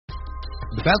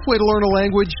The best way to learn a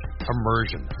language?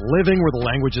 Immersion. Living where the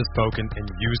language is spoken and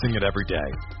using it every day.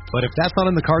 But if that's not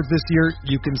in the cards this year,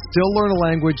 you can still learn a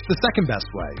language the second best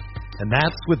way, and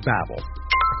that's with Babbel.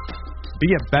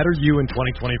 Be a better you in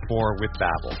 2024 with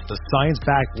Babbel, the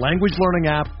science-backed language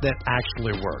learning app that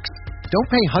actually works. Don't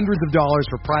pay hundreds of dollars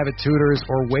for private tutors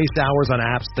or waste hours on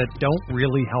apps that don't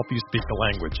really help you speak the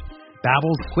language.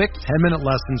 Babbel's quick 10-minute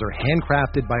lessons are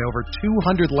handcrafted by over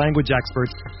 200 language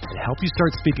experts that help you start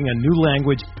speaking a new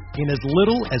language in as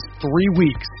little as 3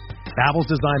 weeks. Babbel's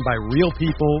designed by real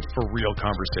people for real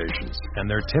conversations, and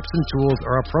their tips and tools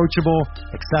are approachable,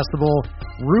 accessible,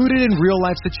 rooted in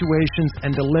real-life situations,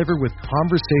 and delivered with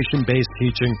conversation-based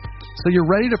teaching, so you're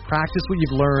ready to practice what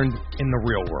you've learned in the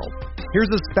real world. Here's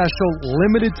a special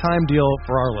limited-time deal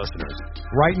for our listeners.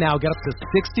 Right now, get up to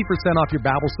 60% off your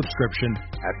Babbel subscription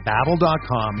at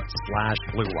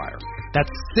Babbel.com/BlueWire.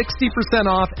 That's 60%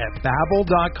 off at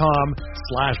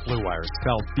Babbel.com/BlueWire.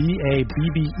 Spelled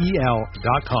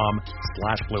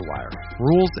BABBEL.com/BlueWire.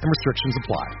 Rules and restrictions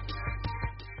apply.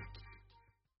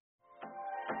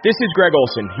 This is Greg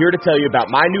Olson, here to tell you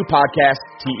about my new podcast,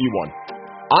 TE1.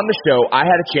 On the show, I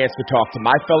had a chance to talk to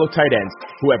my fellow tight ends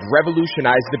who have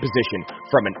revolutionized the position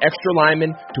from an extra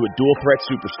lineman to a dual-threat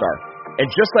superstar. And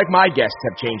just like my guests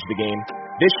have changed the game,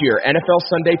 this year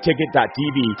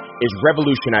NFLSundayTicket.tv is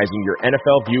revolutionizing your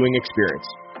NFL viewing experience.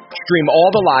 Stream all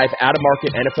the live,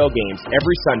 out-of-market NFL games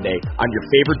every Sunday on your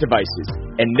favorite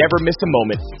devices and never miss a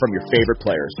moment from your favorite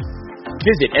players.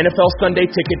 Visit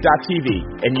NFLSundayTicket.tv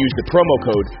and use the promo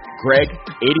code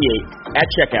GREG88 at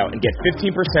checkout and get 15%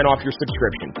 off your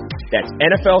subscription. That's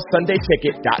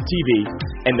NFLSundayTicket.tv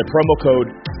and the promo code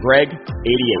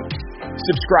GREG88.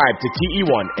 Subscribe to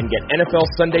TE1 and get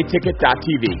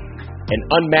NFLSundayTicket.tv, an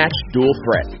unmatched dual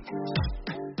threat.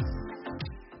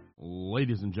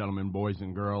 Ladies and gentlemen, boys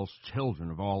and girls,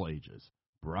 children of all ages,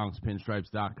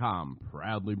 BronxPinstripes.com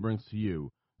proudly brings to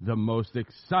you the most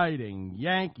exciting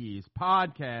Yankees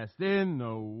podcast in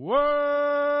the world,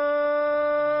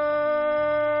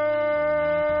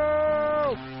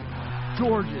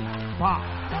 George's Box.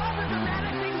 All the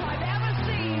dramatic things I've ever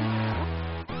seen.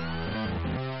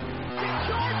 It's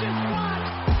George's Box.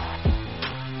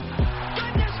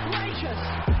 Goodness gracious.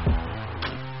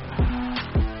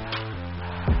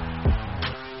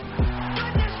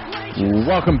 Goodness gracious.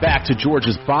 Welcome back to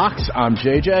George's Box. I'm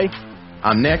JJ.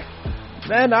 I'm Nick.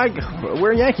 And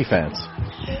we're Yankee fans.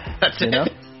 That's it.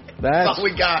 That's all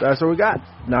we got. That's what we got.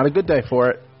 Not a good day for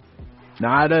it.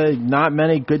 Not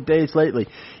many good days lately.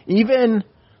 Even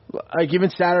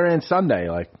Saturday and Sunday,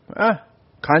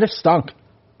 kind of stunk.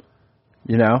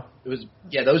 You know? It was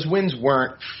those wins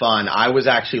weren't fun. I was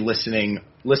actually listening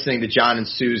to John and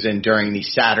Susan during the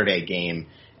Saturday game,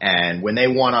 and when they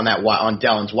won on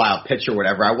Dellen's wild pitch or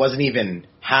whatever, I wasn't even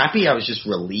happy. I was just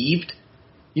relieved.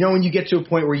 You know, when you get to a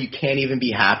point where you can't even be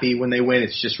happy when they win,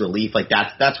 it's just relief.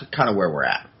 That's kind of where we're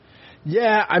at.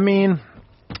 Yeah, I mean,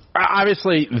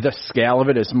 obviously the scale of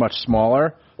it is much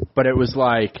smaller, but it was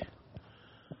like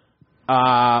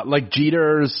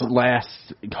Jeter's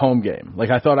last home game.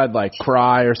 I thought I'd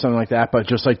cry or something like that, but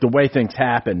just the way things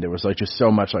happened, it was just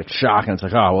so much shock, and it's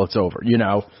oh, well, it's over. You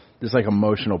know, this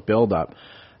emotional buildup.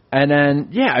 And then,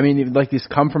 yeah, I mean, these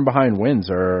come from behind wins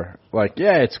are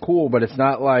it's cool, but it's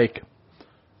not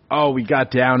oh, we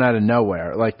got down out of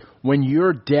nowhere. When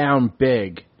you're down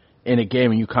big in a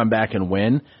game and you come back and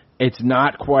win, it's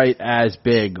not quite as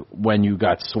big when you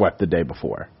got swept the day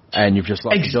before and you've just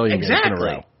lost a billion games in a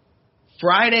row.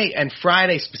 Friday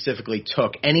specifically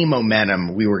took any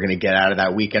momentum we were going to get out of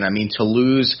that weekend. I mean, to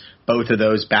lose both of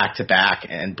those back-to-back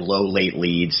and blow late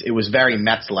leads, it was very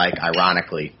Mets-like,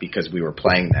 ironically, because we were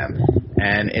playing them.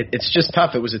 And it's just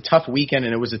tough. It was a tough weekend,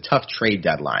 and it was a tough trade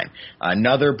deadline.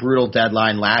 Another brutal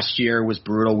deadline. Last year was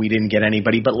brutal. We didn't get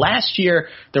anybody. But last year,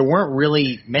 there weren't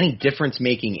really many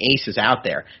difference-making aces out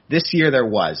there. This year there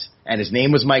was, and his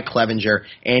name was Mike Clevinger.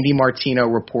 Andy Martino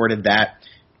reported that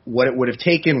what it would have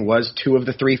taken was two of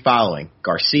the three following: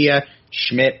 Garcia,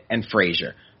 Schmidt, and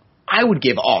Frazier. I would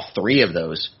give all three of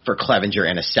those for Clevinger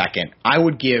in a second. I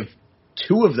would give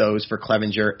two of those for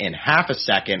Clevinger in half a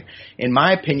second. In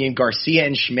my opinion, Garcia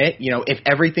and Schmidt, if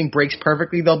everything breaks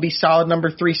perfectly, they'll be solid number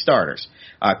 3 starters.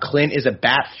 Clint is a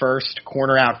bat-first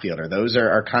corner outfielder. Those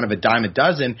are kind of a dime a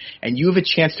dozen, and you have a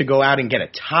chance to go out and get a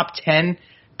top 10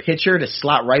 pitcher to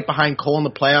slot right behind Cole in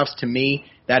the playoffs. To me,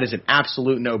 that is an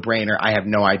absolute no-brainer. I have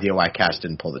no idea why Cass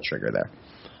didn't pull the trigger there.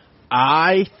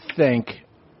 I think,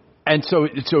 and so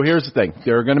here's the thing.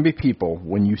 There are going to be people,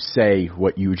 when you say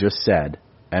what you just said,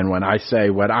 and when I say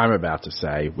what I'm about to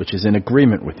say, which is in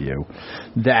agreement with you,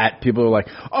 that people are like,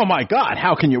 oh my God,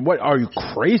 how can you, what, are you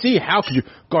crazy? How can you,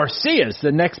 Garcia's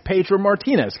the next Pedro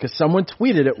Martinez, because someone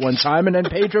tweeted it one time, and then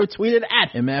Pedro tweeted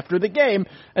at him after the game,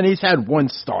 and he's had one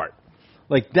start.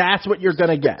 Like, that's what you're going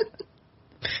to get.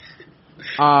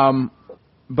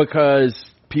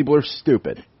 Because people are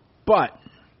stupid. But,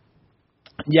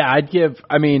 yeah,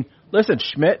 listen,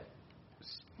 Schmidt,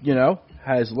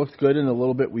 has looked good in a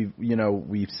little bit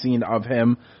we've seen of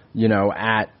him,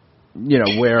 at,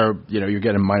 where, you're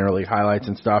getting minor league highlights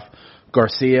and stuff.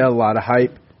 Garcia, a lot of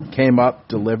hype, came up,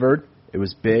 delivered. It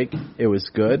was big. It was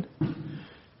good.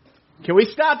 Can we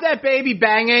stop that baby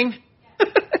banging?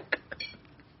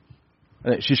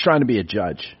 She's trying to be a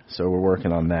judge, so we're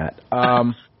working on that.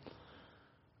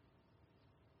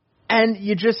 And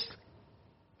you just,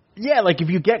 if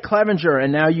you get Clevinger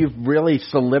and now you've really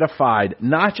solidified,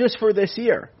 not just for this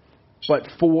year, but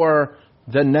for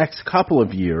the next couple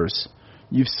of years,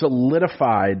 you've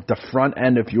solidified the front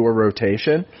end of your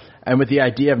rotation. And with the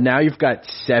idea of now you've got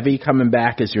Sevy coming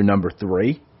back as your number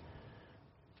 3.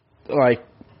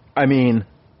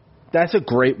 That's a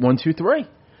great 1, 2, 3.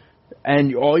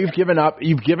 And all you've given up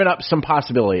some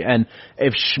possibility. And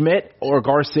if Schmidt or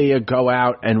Garcia go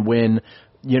out and win,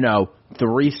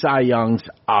 3 Cy Youngs,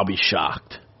 I'll be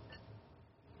shocked.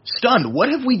 Stunned. What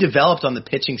have we developed on the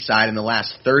pitching side in the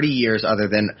last 30 years other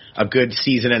than a good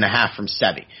season and a half from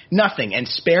Sevy? Nothing. And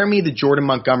spare me the Jordan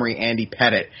Montgomery, Andy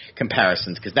Pettitte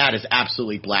comparisons, because that is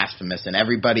absolutely blasphemous, and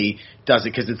everybody does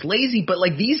it because it's lazy. But,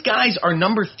 these guys are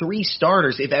number 3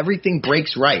 starters if everything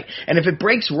breaks right. And if it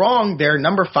breaks wrong, they're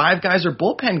number 5 guys or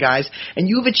bullpen guys, and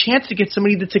you have a chance to get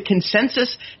somebody that's a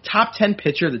consensus top 10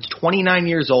 pitcher that's 29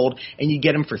 years old, and you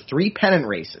get him for 3 pennant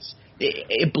races.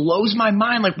 It blows my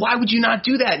mind. Why would you not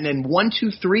do that? And then 1, 2,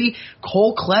 3,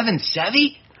 Cole, Clev,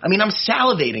 Sevy? I'm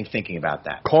salivating thinking about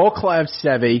that. Cole, Clev,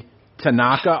 Sevy,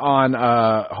 Tanaka on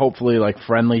hopefully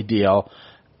friendly deal,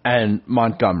 and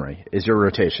Montgomery is your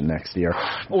rotation next year.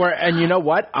 And you know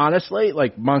what? Honestly,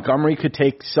 Montgomery could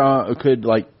take a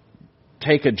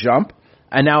jump,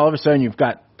 and now all of a sudden you've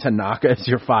got Tanaka as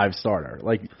your 5 starter.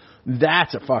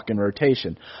 That's a fucking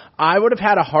rotation. I would have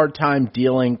had a hard time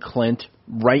dealing Clint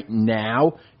right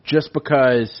now just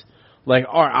because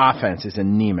our offense is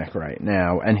anemic right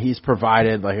now, and he's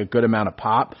provided a good amount of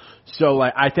pop. So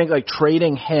I think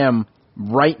trading him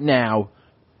right now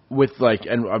with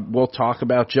and we'll talk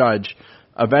about Judge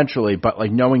eventually, but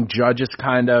knowing Judge is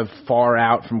kind of far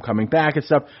out from coming back and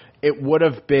stuff, it would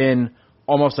have been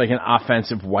almost an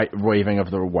offensive waving of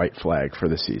the white flag for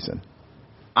the season.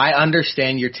 I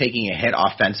understand you're taking a hit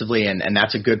offensively, and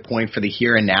that's a good point for the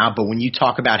here and now. But when you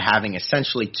talk about having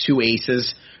essentially 2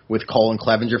 aces with Cole and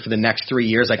Clevinger for the next 3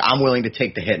 years, I'm willing to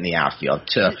take the hit in the outfield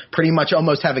to pretty much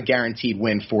almost have a guaranteed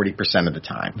win 40% of the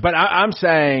time. But I'm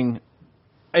saying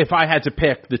if I had to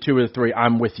pick the 2 or the 3,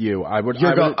 I'm with you. I would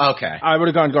have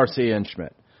gone Garcia and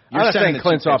Schmidt. I'm not saying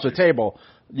Clint's off the table.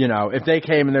 If they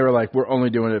came and they were we're only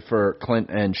doing it for Clint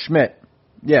and Schmidt,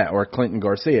 or Clint and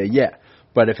Garcia,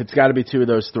 But if it's got to be 2 of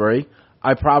those 3,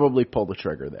 I probably pull the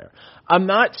trigger there. I'm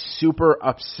not super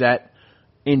upset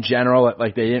in general that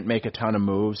they didn't make a ton of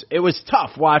moves. It was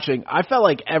tough watching. I felt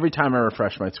like every time I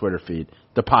refreshed my Twitter feed,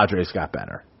 the Padres got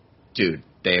better. Dude,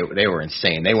 they were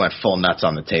insane. They went full nuts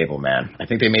on the table, man. I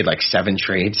think they made 7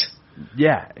 trades.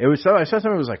 Yeah, it was. I saw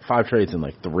something. It was 5 trades in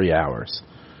 3 hours.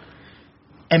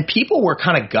 And people were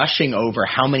kind of gushing over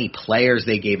how many players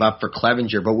they gave up for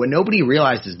Clevinger, but what nobody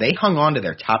realized is they hung on to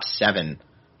their top 7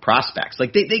 prospects. They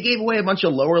gave away a bunch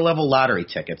of lower-level lottery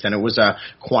tickets, and it was a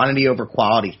quantity over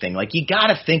quality thing. You got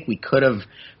to think we could have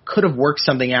worked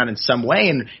something out in some way.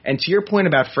 And to your point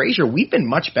about Frazier, we've been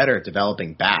much better at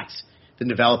developing bats than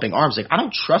developing arms. I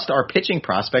don't trust our pitching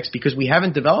prospects because we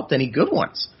haven't developed any good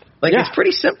ones. It's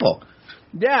pretty simple.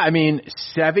 Yeah,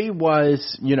 Sevy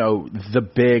was, the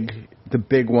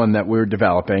big one that we were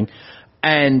developing.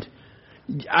 And,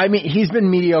 he's been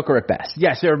mediocre at best.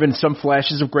 Yes, there have been some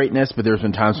flashes of greatness, but there's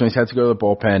been times when he's had to go to the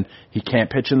bullpen. He can't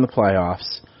pitch in the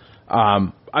playoffs.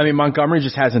 Montgomery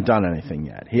just hasn't done anything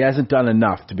yet. He hasn't done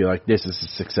enough to be this is a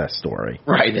success story.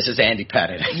 Right, this is Andy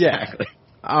Pettitte. Exactly.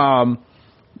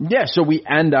 So we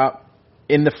end up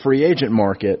in the free agent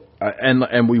market,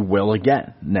 and we will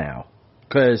again now.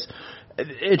 Because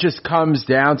it just comes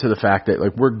down to the fact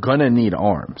that we're gonna need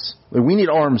arms. We need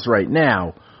arms right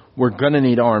now. We're gonna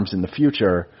need arms in the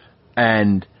future,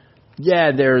 and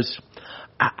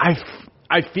I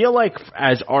feel like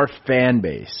as our fan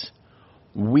base,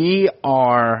 we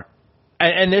are,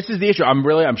 and this is the issue.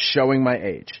 I'm showing my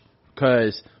age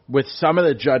because with some of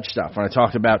the Judge stuff, when I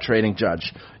talked about trading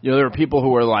Judge, there are people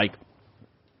who are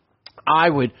I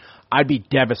I'd be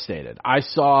devastated. I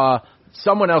saw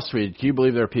someone else tweeted, can you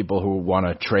believe there are people who want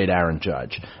to trade Aaron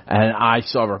Judge? And I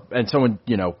saw, and someone,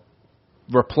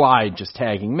 replied just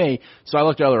tagging me. So I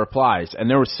looked at other replies, and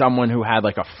there was someone who had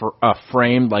like a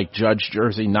framed like Judge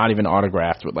jersey, not even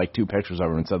autographed, with like 2 pictures of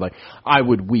him, and said like, I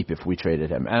would weep if we traded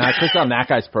him. And I clicked on that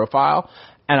guy's profile,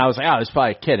 and I was like, oh, this is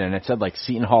probably a kid, and it said like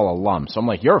Seton Hall alum. So I'm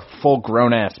like, you're a full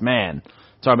grown ass man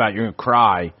talking about you're gonna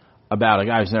cry about a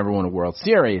guy who's never won a World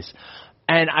Series.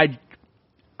 And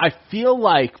I feel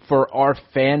like for our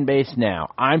fan base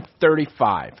now, I'm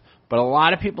 35, but a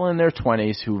lot of people in their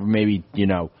 20s who maybe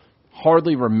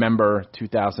hardly remember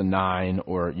 2009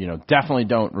 or, definitely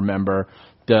don't remember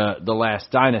the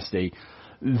last dynasty.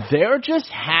 They're just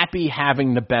happy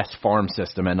having the best farm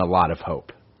system and a lot of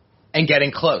hope. And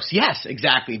getting close. Yes,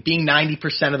 exactly. Being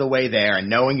 90% of the way there and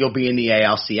knowing you'll be in the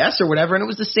ALCS or whatever. And it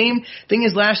was the same thing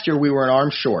as last year. We were an arm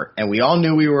short, and we all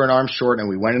knew we were an arm short, and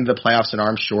we went into the playoffs an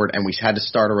arm short, and we had to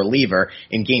start a reliever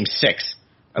in Game 6.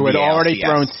 Who had already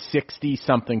thrown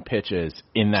 60-something pitches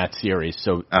in that series,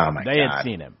 so they had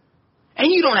seen him. And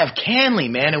you don't have Canley,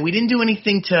 man, and we didn't do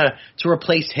anything to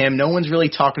replace him. No one's really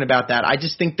talking about that. I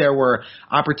just think there were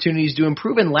opportunities to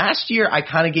improve. And last year, I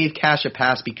kind of gave Cash a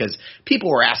pass because people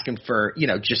were asking for,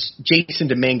 just Jason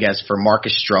Dominguez for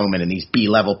Marcus Stroman and these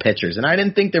B-level pitchers. And I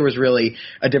didn't think there was really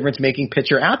a difference-making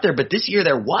pitcher out there. But this year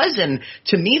there was. And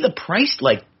to me, the price,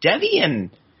 like Devi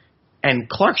and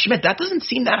Clark Schmidt, that doesn't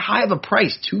seem that high of a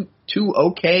price. Two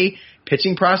okay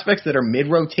pitching prospects that are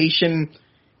mid-rotation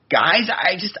guys.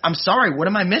 I'm sorry. What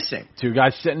am I missing? 2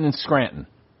 guys sitting in Scranton.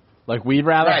 Like we'd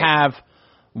rather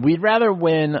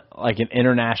win like an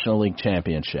International League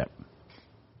championship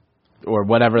or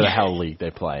whatever the hell league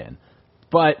they play in.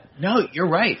 But no, you're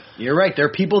right. You're right. There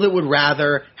are people that would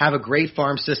rather have a great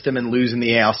farm system and lose in the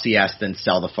ALCS than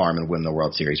sell the farm and win the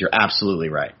World Series. You're absolutely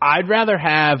right. I'd rather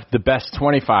have the best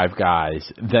 25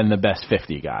 guys than the best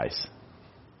 50 guys.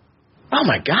 Oh,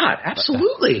 my God.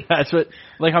 Absolutely. That's what,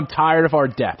 like, I'm tired of our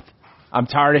depth. I'm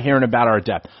tired of hearing about our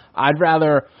depth. I'd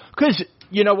rather, because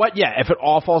you know what? Yeah, if it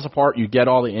all falls apart, you get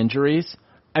all the injuries.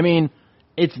 I mean,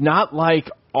 it's not like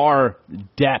our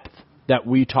depth that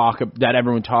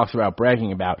everyone talks about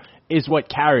bragging about is what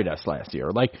carried us last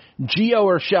year. Like, Gio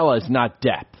Urshela is not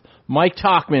depth. Mike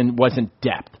Tauchman wasn't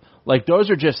depth. Like, those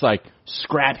are just, like,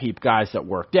 scrap heap guys that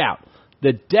worked out.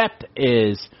 The depth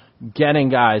is getting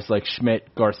guys like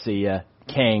Schmidt, Garcia,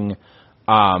 King,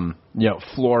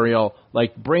 Florial,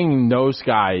 like bringing those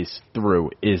guys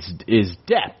through is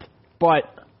depth. But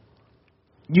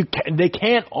they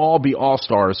can't all be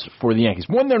all-stars for the Yankees.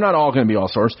 One, they're not all going to be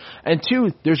all-stars. And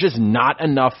 2, there's just not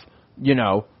enough,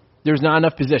 there's not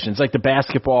enough positions. Like the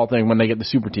basketball thing when they get the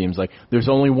super teams, like there's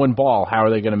only 1 ball. How are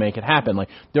they going to make it happen? Like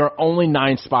there are only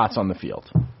 9 spots on the field.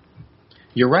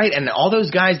 You're right, and all those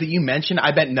guys that you mentioned,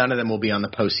 I bet none of them will be on the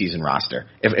postseason roster,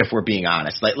 if we're being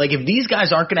honest. Like if these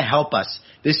guys aren't going to help us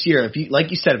this year,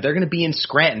 like you said, if they're going to be in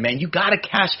Scranton, man, you got to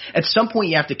cash. At some point,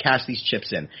 you have to cash these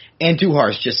chips in. And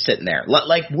Duhar's just sitting there.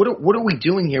 Like, what are we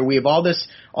doing here? We have all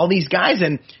these guys,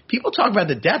 and people talk about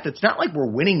the depth. It's not like we're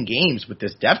winning games with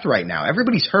this depth right now.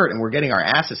 Everybody's hurt, and we're getting our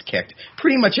asses kicked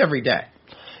pretty much every day.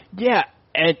 Yeah.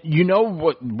 And you know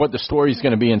what the story is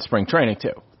going to be in spring training,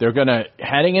 too. They're going to,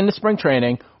 heading into spring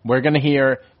training, we're going to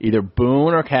hear either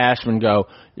Boone or Cashman go,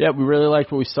 yeah, we really liked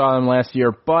what we saw them last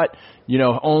year, but,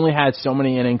 only had so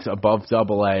many innings above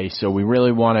AA, so we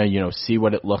really want to, see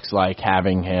what it looks like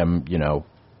having him,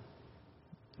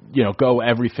 go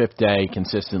every 5th day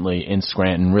consistently in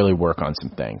Scranton, really work on some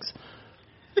things.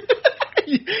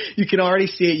 You can already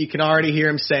see it. You can already hear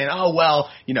him saying, oh, well,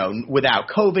 without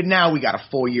COVID now, we got a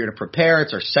full year to prepare.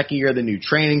 It's our 2nd year of the new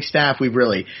training staff. We've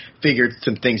really figured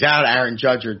some things out. Aaron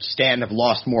Judge or Stan have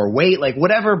lost more weight, like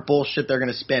whatever bullshit they're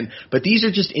going to spin. But these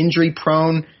are just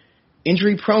injury-prone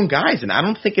guys, and I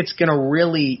don't think it's going to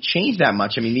really change that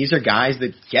much. I mean, these are guys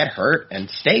that get hurt and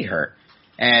stay hurt.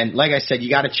 And like I said, you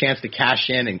got a chance to cash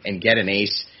in and get an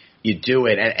ace. You do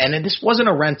it. And this wasn't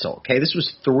a rental, okay? This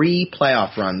was 3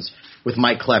 playoff runs with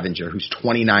Mike Clevenger, who's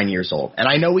 29 years old. And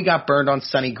I know we got burned on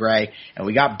Sonny Gray, and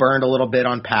we got burned a little bit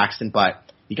on Paxton, but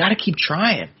you got to keep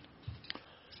trying.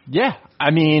 Yeah, I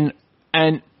mean,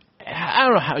 and I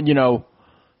don't know how,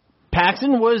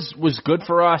 Paxton was good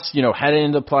for us, heading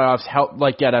into the playoffs, helped,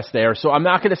 get us there. So I'm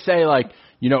not going to say,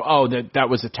 that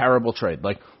was a terrible trade.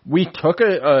 Like, we took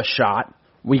a shot.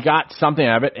 We got something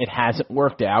out of it. It hasn't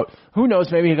worked out. Who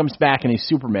knows? Maybe he comes back and he's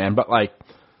Superman, but,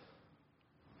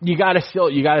 you gotta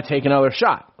take another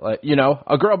shot.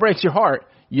 A girl breaks your heart.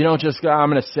 You don't just go, I'm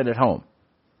gonna sit at home.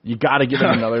 You gotta give it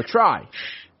another try.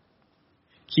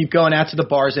 keep going out to the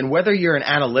bars. And whether you're an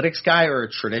analytics guy or a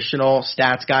traditional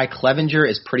stats guy, Clevenger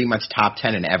is pretty much top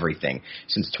 10 in everything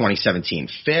since 2017.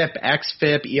 FIP,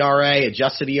 XFIP, ERA,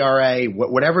 adjusted ERA,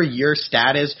 whatever your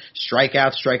stat is,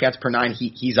 strikeouts per 9,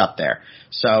 he's up there.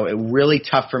 So it really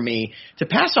tough for me to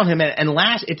pass on him. And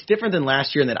it's different than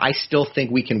last year in that I still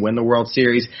think we can win the World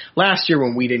Series. Last year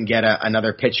when we didn't get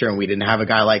another pitcher and we didn't have a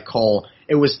guy like Cole,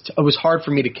 it was hard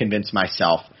for me to convince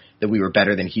myself that we were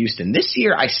better than Houston. This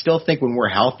year, I still think when we're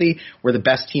healthy, we're the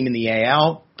best team in the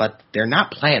AL, but they're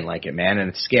not playing like it, man, and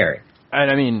it's scary.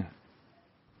 And I mean,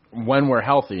 when we're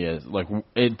healthy,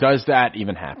 does that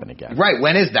even happen again? Right,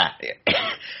 when is that?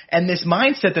 And this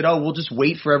mindset that, we'll just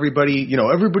wait for everybody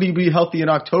to be healthy in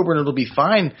October and it'll be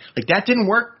fine. Like, that didn't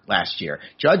work last year.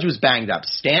 Judge was banged up.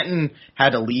 Stanton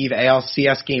had to leave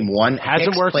ALCS Game 1.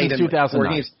 Hasn't worked since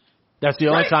 2009. That's the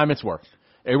only time it's worked.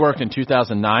 It worked in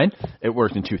 2009, it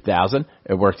worked in 2000,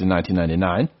 it worked in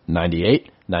 1999,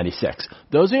 98, 96.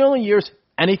 Those are the only years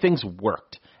anything's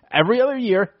worked. Every other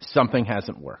year, something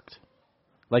hasn't worked.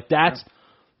 Like and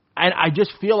I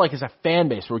just feel like as a fan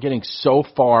base, we're getting so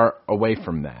far away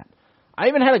from that. I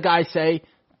even had a guy say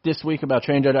this week about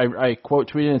Train Judge, I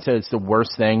quote tweeted and said it's the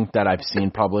worst thing that I've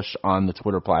seen published on the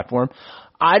Twitter platform.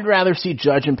 I'd rather see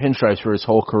Judge in pinstripes for his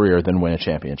whole career than win a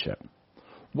championship.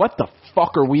 What the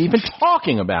fuck are we even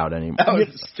talking about anymore? That was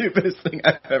the stupidest thing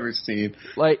I've ever seen.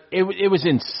 Like, it was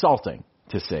insulting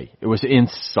to see. It was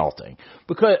insulting.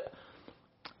 Because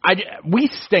we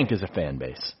stink as a fan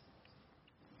base.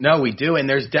 No, we do, and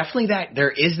there's definitely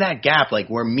there is that gap, like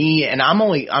where me, and I'm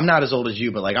not as old as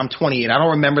you, but like I'm 28. I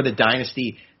don't remember the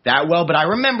dynasty that well, but I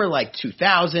remember like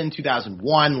 2000,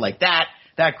 2001, like that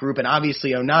group, and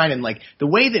obviously 09, and like the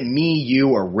way that me, you,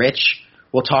 or Rich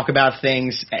will talk about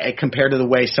things compared to the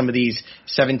way some of these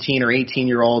 17 or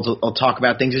 18-year-olds will talk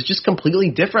about things is just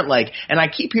completely different. Like, and I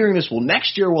keep hearing this, well,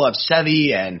 next year we'll have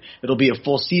Sevy and it'll be a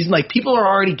full season. Like, people are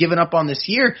already giving up on this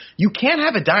year. You can't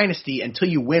have a dynasty until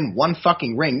you win one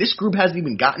fucking ring. This group hasn't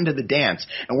even gotten to the dance,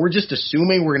 and we're just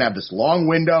assuming we're going to have this long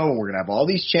window and we're going to have all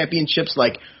these championships.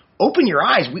 Like, open your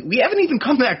eyes. We haven't even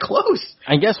come that close.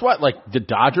 And guess what? Like, the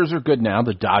Dodgers are good now.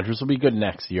 The Dodgers will be good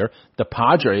next year. The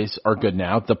Padres are good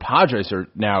now. The Padres are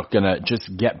now going to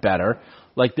just get better.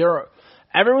 Like,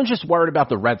 everyone's just worried about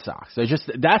the Red Sox.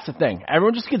 That's the thing.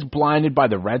 Everyone just gets blinded by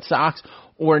the Red Sox.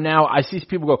 Or now I see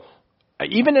people go,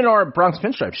 even in our Bronx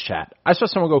Pinstripes chat, I saw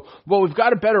someone go, well, we've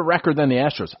got a better record than the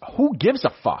Astros. Who gives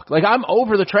a fuck? Like, I'm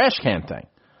over the trash can thing.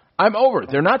 I'm over it.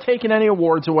 They're not taking any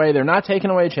awards away. They're not taking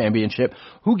away a championship.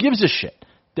 Who gives a shit?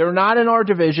 They're not in our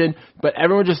division, but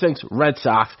everyone just thinks Red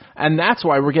Sox, and that's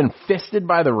why we're getting fisted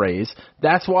by the Rays.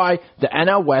 That's why the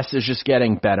NL West is just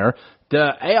getting better.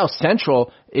 The AL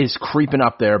Central is creeping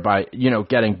up there by,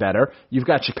 getting better. You've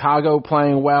got Chicago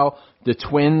playing well. The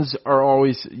Twins are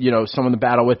always, someone to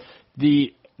battle with.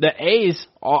 The A's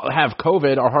have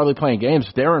COVID, are hardly playing games.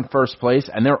 They're in first place,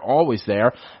 and they're always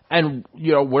there. And,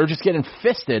 we're just getting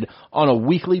fisted on a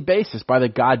weekly basis by the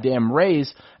goddamn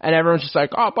Rays. And everyone's just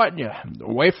like, but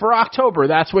wait for October.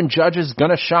 That's when Judge is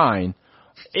going to shine,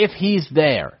 if he's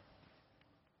there.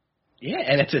 Yeah,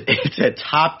 and it's a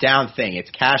top-down thing.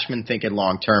 It's Cashman thinking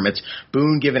long-term. It's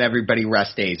Boone giving everybody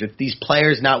rest days. It's these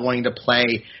players not wanting to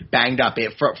play banged up.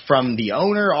 From the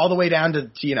owner all the way down to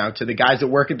the guys that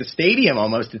work at the stadium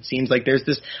almost, it seems like there's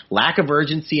this lack of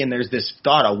urgency and there's this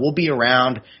thought, we'll be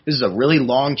around. This is a really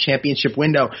long championship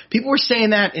window. People were saying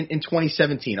that in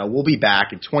 2017. We'll be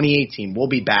back. In 2018, we'll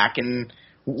be back. And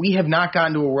we have not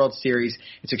gotten to a World Series.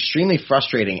 It's extremely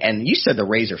frustrating. And you said the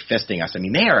Rays are fisting us. I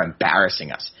mean, they are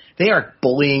embarrassing us. They are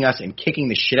bullying us and kicking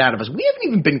the shit out of us. We haven't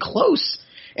even been close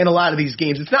in a lot of these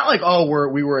games. It's not like,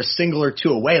 we were a single or two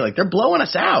away. Like, they're blowing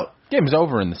us out. Game's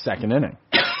over in the second inning.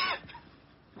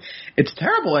 It's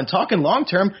terrible. And talking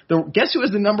long-term, guess who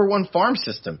has the number one farm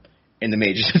system in the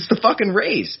majors? It's the fucking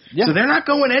Rays. Yeah. So they're not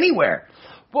going anywhere.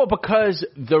 Well, because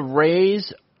the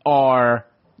Rays are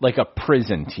like a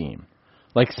prison team.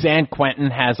 Like San Quentin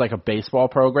has like a baseball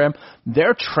program.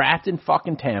 They're trapped in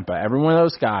fucking Tampa, every one of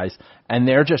those guys, and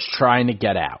they're just trying to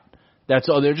get out. That's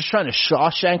all. They're just trying to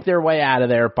Shawshank their way out of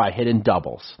there by hitting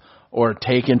doubles or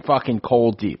taking fucking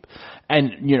cold deep.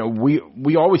 And,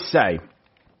 we always say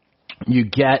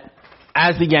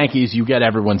as the Yankees, you get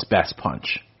everyone's best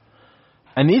punch.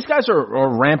 And these guys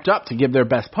are ramped up to give their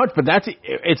best punch, but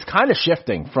it's kind of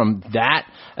shifting from that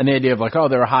and the idea of like,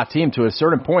 they're a hot team to a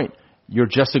certain point. You're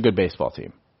just a good baseball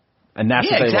team. And that's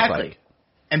what they look like.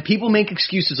 And people make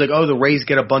excuses like, the Rays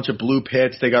get a bunch of bloop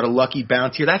hits. They got a lucky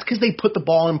bounce here. That's because they put the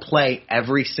ball in play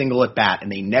every single at bat, and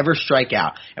they never strike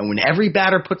out. And when every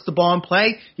batter puts the ball in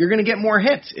play, you're going to get more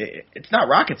hits. It's not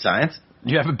rocket science.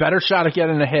 You have a better shot at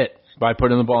getting a hit by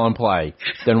putting the ball in play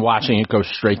than watching it go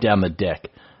straight down the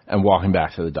dick and walking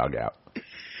back to the dugout.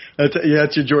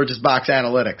 That's your George's Box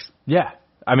analytics. Yeah.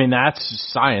 I mean,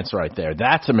 that's science right there.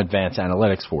 That's some advanced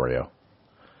analytics for you.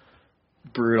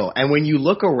 Brutal. And when you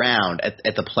look around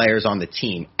at the players on the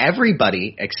team,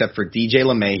 everybody except for DJ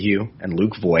LeMahieu and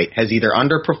Luke Voigt has either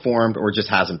underperformed or just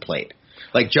hasn't played.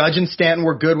 Like Judge and Stanton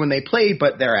were good when they played,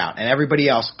 but they're out. And everybody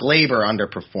else, Glaber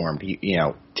underperformed.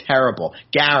 Terrible.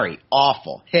 Gary,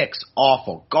 awful. Hicks,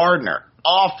 awful. Gardner,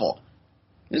 awful.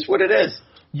 It's what it is.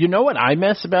 You know what I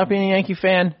miss about being a Yankee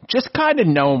fan? Just kind of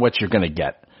knowing what you're going to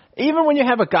get. Even when you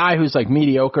have a guy who's like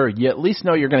mediocre, you at least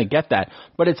know you're going to get that.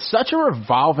 But it's such a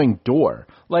revolving door.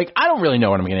 Like, I don't really know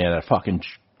what I'm going to get out of fucking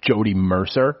Jody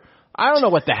Mercer. I don't know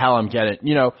what the hell I'm getting,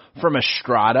 from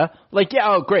Estrada. Like, yeah,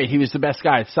 oh, great, he was the best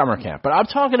guy at summer camp. But I'm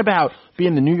talking about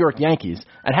being the New York Yankees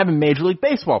and having Major League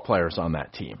Baseball players on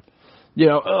that team.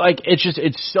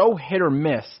 It's so hit or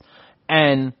miss.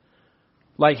 And,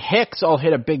 like, Hicks will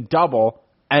hit a big double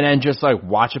and then just, like,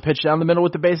 watch a pitch down the middle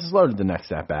with the bases loaded the next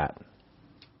at-bat.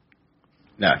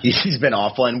 No, he's been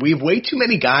awful. And we have way too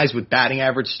many guys with batting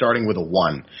average starting with a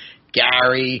 1.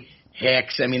 Gary,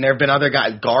 Hicks. I mean, there have been other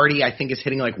guys. Gardy, I think, is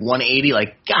hitting like 180.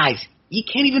 Like, guys, you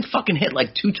can't even fucking hit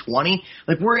like 220.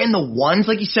 Like, we're in the ones,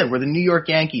 like you said, we're the New York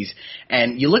Yankees.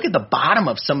 And you look at the bottom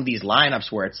of some of these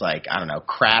lineups where it's like, I don't know,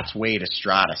 Kratz, Wade,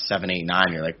 Estrada, 7, 8, 9.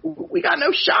 You're like, we got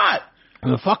no shot.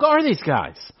 Who the fuck are these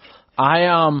guys?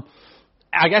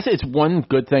 I guess it's one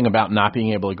good thing about not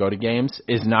being able to go to games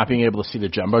is not being able to see the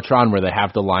Jumbotron where they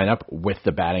have the lineup with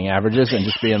the batting averages and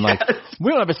just being like,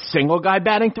 we don't have a single guy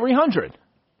batting 300.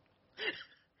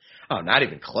 Oh, not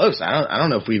even close. I don't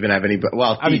know if we even have any.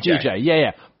 Well, DJ. I mean, DJ,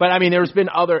 yeah. But I mean, there's been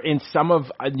other in some of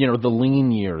the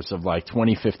lean years of like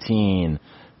 2015,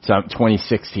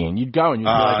 2016. You'd go and you'd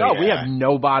be like, we have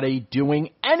nobody doing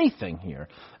anything here.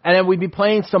 And then we'd be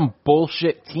playing some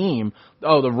bullshit team.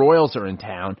 Oh, the Royals are in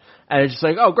town. And it's just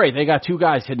like, oh, great, they got 2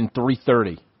 guys hitting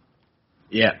 330.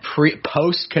 Yeah,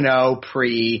 post Cano,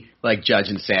 like Judge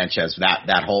and Sanchez,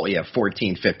 that whole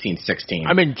 14, 15, 16.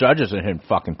 I mean, Judge isn't hitting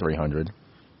fucking 300.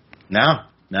 No,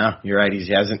 you're right.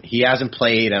 He hasn't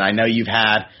played, and I know you've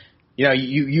had,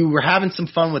 you were having some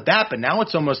fun with that, but now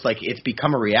it's almost like it's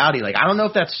become a reality. Like, I don't know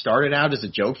if that started out as a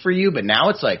joke for you, but now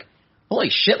it's like, holy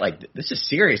shit, like, this is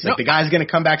serious. Like, the guy's going to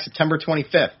come back September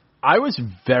 25th. I was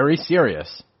very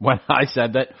serious when I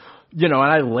said that, and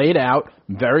I laid out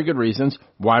very good reasons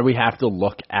why we have to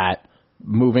look at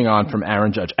moving on from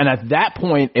Aaron Judge. And at that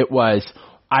point, it was,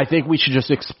 I think we should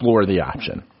just explore the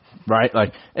option, right?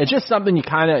 Like, it's just something you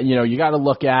kind of, you got to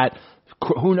look at.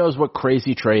 Who knows what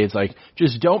crazy trades, like,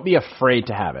 just don't be afraid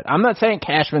to have it. I'm not saying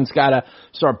Cashman's got to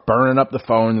start burning up the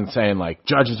phone and saying, like,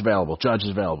 Judge is available, Judge is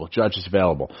available, Judge is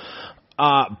available.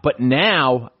 But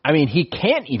now, I mean, he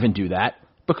can't even do that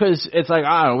because it's like,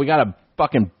 I don't know, we got a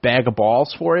fucking bag of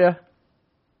balls for you.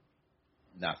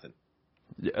 Nothing.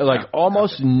 Like,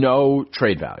 almost no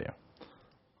trade value.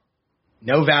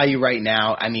 No value right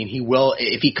now. I mean, he will,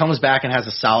 if he comes back and has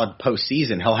a solid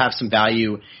postseason, he'll have some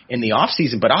value in the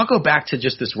offseason. But I'll go back to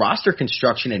just this roster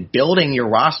construction and building your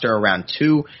roster around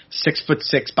 2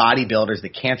 6'6" bodybuilders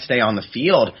that can't stay on the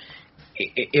field.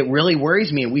 It really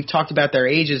worries me, and we've talked about their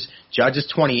ages. Judge is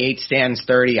 28, Stanton's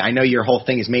 30. I know your whole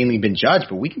thing has mainly been Judge,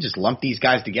 but we can just lump these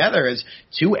guys together as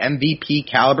 2 MVP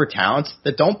caliber talents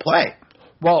that don't play.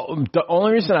 Well, the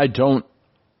only reason I don't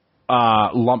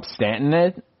lump Stanton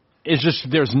in is just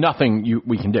there's nothing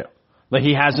we can do. Like,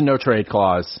 he has a no-trade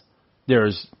clause.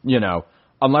 There's,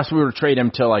 unless we were to trade him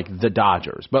to, like, the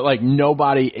Dodgers. But, like,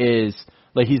 nobody is,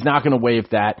 like, he's not going to waive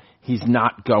that. He's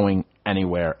not going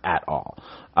anywhere at all.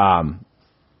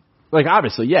 Like,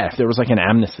 obviously, yeah, if there was, like, an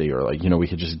amnesty or, like, we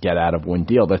could just get out of one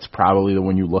deal, that's probably the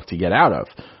one you look to get out of.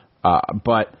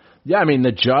 But, yeah, I mean,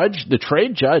 the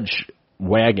trade Judge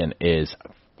wagon is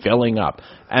filling up.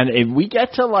 And if we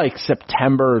get to, like,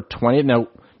 September 20th, now,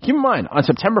 keep in mind, on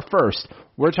September 1st,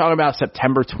 we're talking about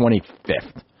September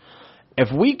 25th. If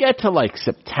we get to, like,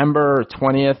 September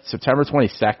 20th, September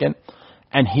 22nd,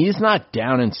 and he's not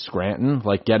down in Scranton,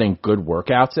 like, getting good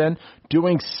workouts in,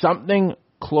 doing something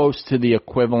close to the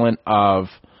equivalent of,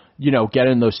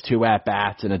 getting those 2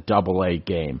 at-bats in a double-A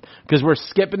game. Because we're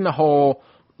skipping the whole,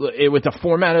 with the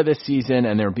format of this season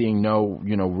and there being no,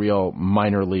 real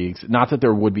minor leagues, not that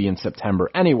there would be in September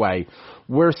anyway,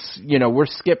 we're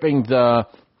skipping the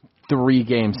 3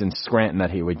 games in Scranton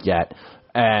that he would get.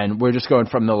 And we're just going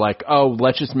from the, like,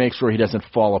 let's just make sure he doesn't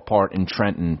fall apart in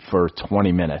Trenton for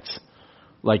 20 minutes.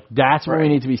 Like, that's what we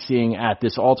need to be seeing at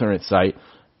this alternate site.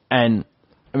 And,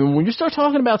 I mean, when you start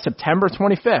talking about September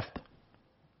 25th,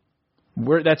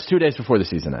 that's 2 days before the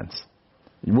season ends.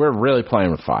 We're really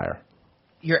playing with fire.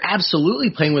 you're absolutely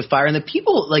playing with fire. And the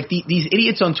people, like these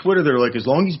idiots on Twitter, they're like, as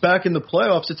long as he's back in the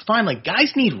playoffs, it's fine. Like,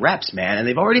 guys need reps, man. And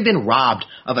they've already been robbed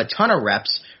of a ton of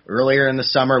reps earlier in the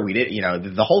summer. We did,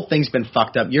 the whole thing's been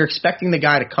fucked up. You're expecting the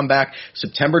guy to come back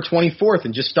September 24th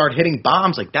and just start hitting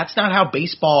bombs. Like, that's not how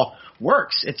baseball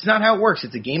works. It's not how it works.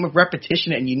 It's a game of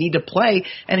repetition, and you need to play.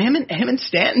 And him and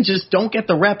Stanton just don't get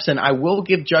the reps. And I will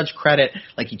give Judge credit.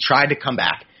 Like, he tried to come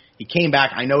back. He came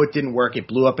back. I know it didn't work. It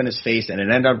blew up in his face, and it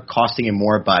ended up costing him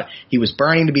more. But he was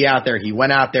burning to be out there. He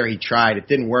went out there. He tried. It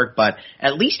didn't work. But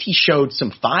at least he showed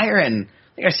some fire. And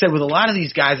like I said, with a lot of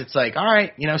these guys, it's like, all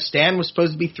right, Stan was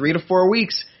supposed to be 3 to 4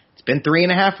 weeks. It's been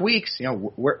 3.5 weeks.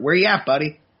 Where you at,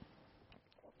 buddy?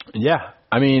 Yeah.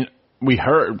 I mean, we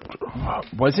heard,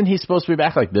 wasn't he supposed to be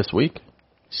back like this week?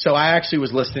 So I actually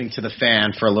was listening to the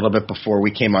Fan for a little bit before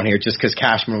we came on here just because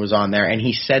Cashman was on there, and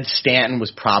he said Stanton was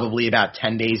probably about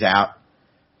 10 days out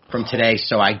from today.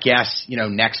 So I guess,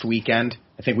 next weekend,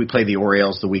 I think we play the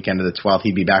Orioles the weekend of the 12th.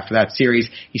 He'd be back for that series.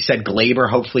 He said Glaber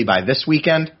hopefully by this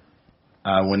weekend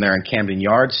when they're in Camden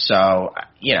Yards. So,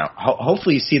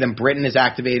 hopefully you see them. Britton is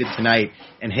activated tonight,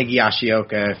 and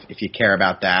Higashioka, if you care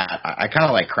about that. I kind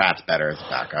of like Kratz better as a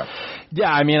backup. Yeah,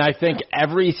 I mean, I think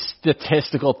every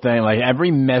statistical thing, like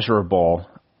every measurable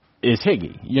is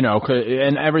Higgy,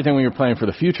 and everything when you're playing for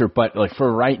the future. But, like,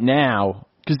 for right now,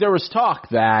 because there was talk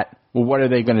that, well, what are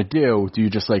they going to do? Do you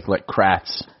just, let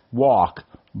Kratz walk?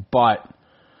 But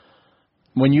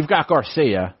when you've got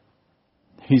Garcia,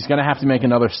 he's going to have to make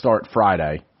another start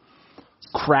Friday.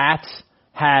 Kratz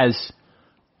has,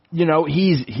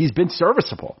 he's been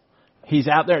serviceable. He's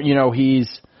out there,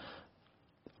 he's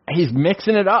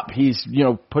mixing it up. He's,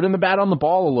 putting the bat on the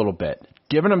ball a little bit,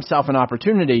 giving himself an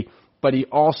opportunity, but he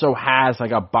also has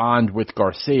like a bond with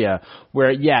Garcia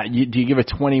where, do you give a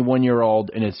 21-year-old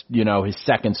in his, his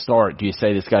second start, do you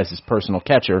say this guy's his personal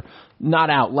catcher? Not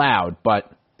out loud,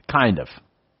 but kind of.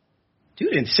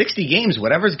 Dude, in 60 games,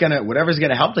 whatever's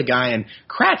gonna help the guy. And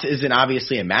Kratz isn't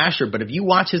obviously a masher, but if you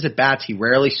watch his at bats, he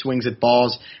rarely swings at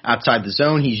balls outside the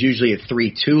zone. He's usually at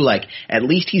 3-2. Like, at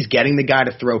least he's getting the guy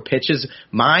to throw pitches.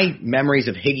 My memories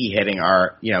of Higgy hitting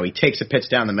are, he takes a pitch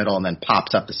down the middle and then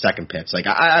pops up the second pitch. Like,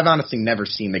 I've honestly never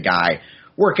seen the guy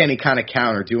work any kind of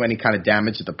count or do any kind of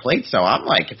damage at the plate. So I'm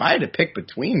like, if I had to pick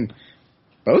between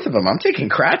both of them, I'm taking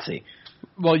Kratzy.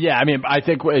 Well, yeah, I mean, I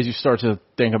think as you start to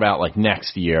think about, like,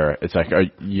 next year, it's like,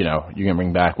 you're going to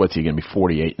bring back, what's he going to be,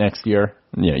 48 next year?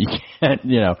 You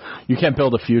can't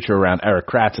build a future around Erik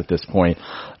Kratz at this point.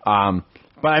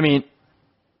 But, I mean,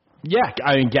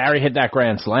 Gary hit that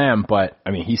grand slam, but,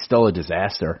 I mean, he's still a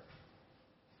disaster.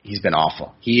 He's been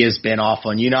awful. He has been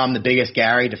awful. And I'm the biggest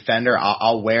Gary defender.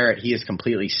 I'll wear it. He has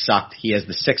completely sucked. He has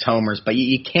the 6 homers. But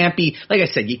you can't be, like I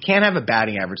said, you can't have a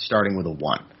batting average starting with a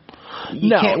 1.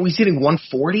 He's hitting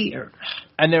 140.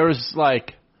 And there was,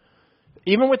 like,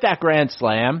 even with that grand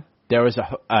slam, there was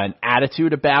an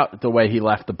attitude about the way he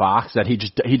left the box that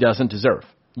he doesn't deserve.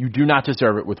 You do not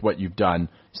deserve it with what you've done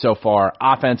so far,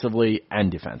 offensively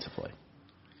and defensively.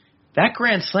 That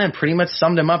grand slam pretty much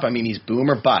summed him up. I mean, he's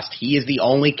boom or bust. He is the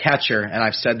only catcher, and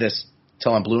I've said this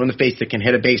till I'm blue in the face, that can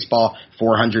hit a baseball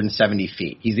 470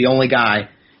 feet. He's the only guy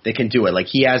that can do it. Like,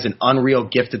 he has an unreal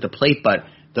gift at the plate, but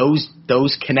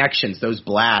those connections, those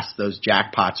blasts, those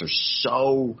jackpots are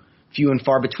so few and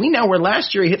far between now, where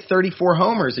last year he hit 34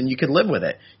 homers and you could live with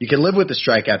it. You could live with the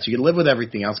strikeouts. You could live with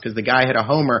everything else because the guy hit a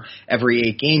homer every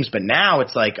 8 games. But now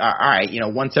it's like, all right,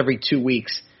 once every 2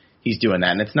 weeks he's doing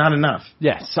that, and it's not enough.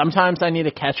 Yeah, sometimes I need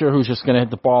a catcher who's just going to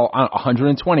hit the ball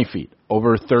 120 feet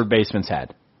over third baseman's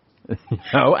head,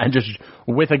 and just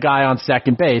with a guy on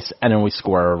second base, and then we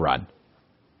score a run.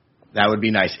 That would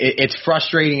be nice. It's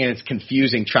frustrating and it's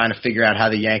confusing trying to figure out how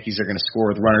the Yankees are going to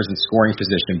score with runners in scoring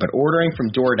position, but ordering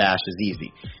from DoorDash is easy.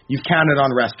 You've counted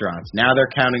on restaurants. Now they're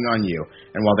counting on you.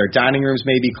 And while their dining rooms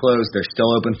may be closed, they're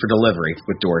still open for delivery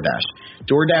with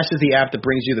DoorDash. DoorDash is the app that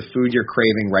brings you the food you're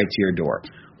craving right to your door.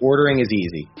 Ordering is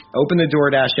easy. Open the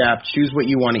DoorDash app, choose what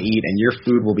you want to eat, and your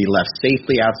food will be left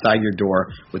safely outside your door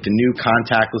with the new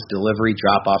contactless delivery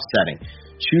drop-off setting.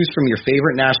 Choose from your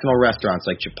favorite national restaurants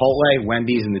like Chipotle,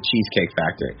 Wendy's, and the Cheesecake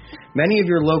Factory. Many of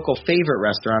your local favorite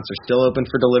restaurants are still open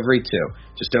for delivery, too.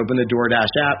 Just open the DoorDash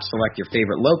app, select your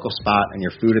favorite local spot, and your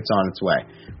food is on its way.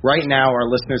 Right now, our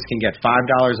listeners can get $5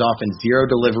 off and 0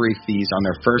 delivery fees on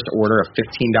their first order of $15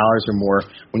 or more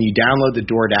when you download the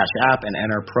DoorDash app and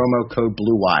enter promo code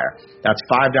BLUEWIRE. That's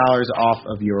 $5 off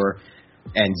of your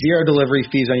and 0 delivery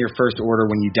fees on your first order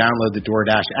when you download the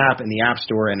DoorDash app in the App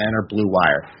Store and enter Blue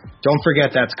Wire. Don't forget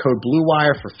that's code Blue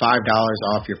Wire for $5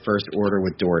 off your first order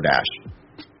with DoorDash.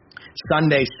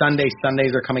 Sundays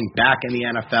are coming back in the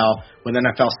NFL with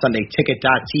NFL Sunday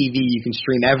Ticket.tv. You can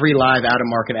stream every live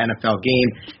out-of-market NFL game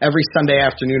every Sunday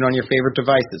afternoon on your favorite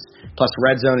devices. Plus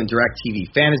Red Zone and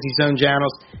DirecTV Fantasy Zone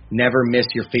channels. Never miss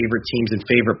your favorite teams and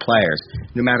favorite players.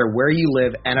 No matter where you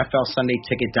live, NFL Sunday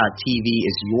Ticket.tv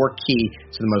is your key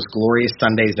to the most glorious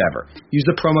Sundays ever. Use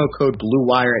the promo code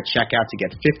BLUEWIRE at checkout to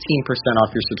get 15%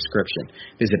 off your subscription.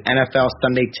 Visit NFL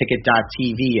Sunday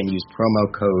Ticket.tv and use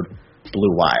promo code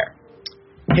BLUEWIRE.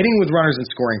 Hitting with runners in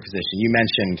scoring position, you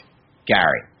mentioned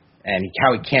Gary and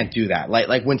how he can't do that.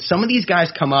 Like when some of these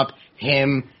guys come up,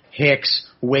 him, Hicks,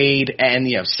 Wade, and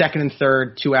second and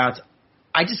third, 2 outs,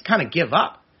 I just kind of give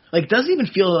up. Like, it doesn't even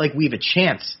feel like we have a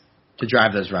chance to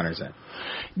drive those runners in.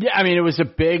 Yeah, I mean, it was a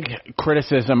big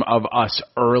criticism of us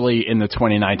early in the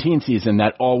 2019 season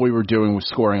that all we were doing was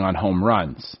scoring on home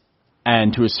runs.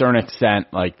 And to a certain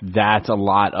extent, like, that's a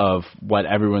lot of what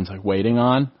everyone's, like, waiting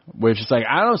on. Which is like,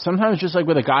 I don't know, sometimes just, like,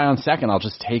 with a guy on second, I'll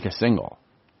just take a single.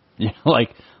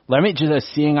 Like, let me just a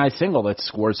seeing eye single that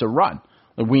scores a run.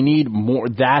 Like, we need more.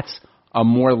 That's a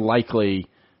more likely,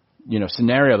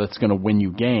 scenario that's going to win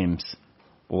you games.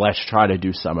 Let's try to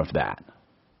do some of that.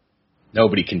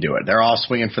 Nobody can do it. They're all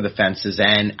swinging for the fences.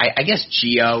 And I guess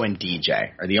Gio and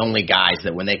DJ are the only guys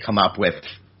that when they come up with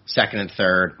second and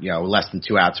third, less than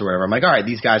 2 outs or whatever, I'm like, all right,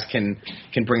 these guys can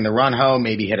bring the run home,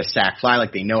 maybe hit a sac fly,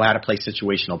 like they know how to play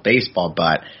situational baseball,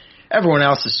 but everyone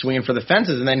else is swinging for the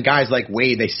fences, and then guys like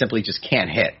Wade, they simply just can't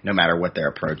hit no matter what their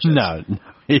approach is. No,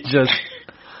 it just,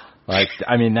 like,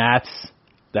 I mean, that's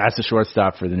a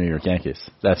shortstop for the New York Yankees.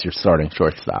 That's your starting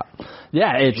shortstop.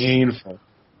 Yeah, it's painful.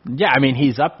 Yeah, I mean,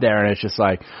 he's up there, and it's just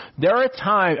like, there are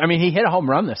times, I mean, he hit a home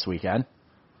run this weekend,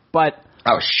 but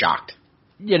I was shocked.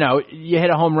 You hit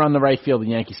a home run in the right field in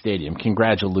Yankee Stadium.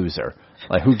 Congratulations.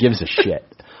 Like, who gives a shit?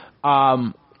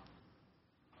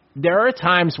 There are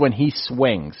times when he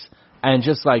swings, and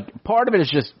just like, part of it is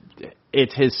just,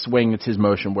 it's his swing, it's his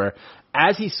motion, where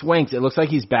as he swings, it looks like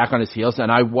he's back on his heels,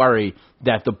 and I worry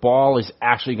that the ball is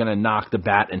actually going to knock the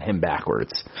bat and him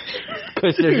backwards.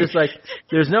 Because there's just like,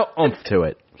 there's no oomph to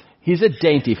it. He's a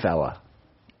dainty fella.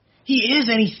 He is,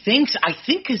 and he thinks, I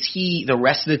think because the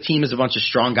rest of the team is a bunch of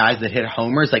strong guys that hit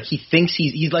homers, like he thinks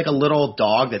he's like a little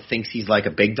dog that thinks he's like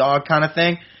a big dog kind of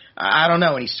thing. I don't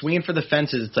know. And he's swinging for the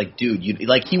fences. It's like, dude,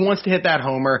 he wants to hit that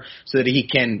homer so that he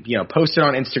can, post it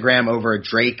on Instagram over a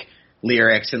Drake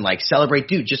lyrics and like celebrate.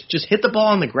 Dude, just hit the ball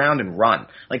on the ground and run.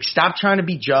 Like, stop trying to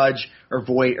be Judge or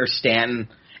Voit or Stanton.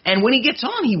 And when he gets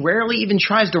on, he rarely even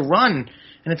tries to run.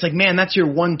 And it's like, man, that's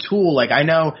your one tool. Like, I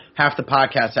know half the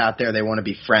podcasts out there, they want to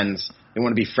be friends. They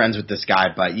want to be friends with this guy.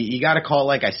 But you got to call it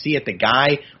like I see it. The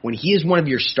guy, when he is one of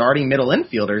your starting middle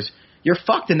infielders, you're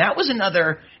fucked. And that was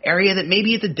another area that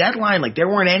maybe at the deadline, like there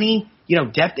weren't any,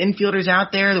 depth infielders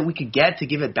out there that we could get to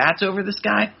give at bats over this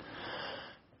guy.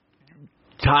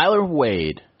 Tyler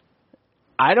Wade.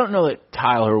 I don't know that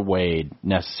Tyler Wade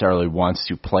necessarily wants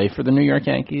to play for the New York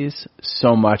Yankees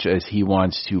so much as he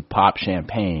wants to pop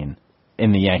champagne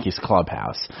in the Yankees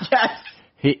clubhouse. Yes.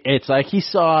 It's like he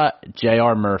saw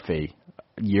J.R. Murphy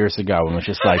years ago and was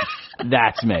just like,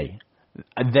 that's me.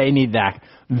 They need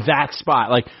that spot.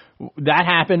 Like, that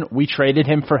happened. We traded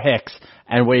him for Hicks,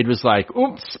 and Wade was like,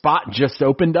 oops, spot just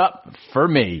opened up for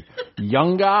me.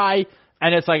 Young guy.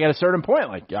 And it's like at a certain point,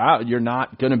 like, you're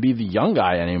not going to be the young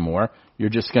guy anymore. You're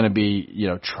just going to be,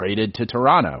 traded to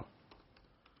Toronto.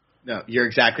 No, you're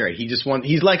exactly right.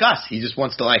 He's like us. He just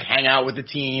wants to like hang out with the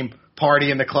team, party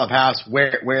in the clubhouse,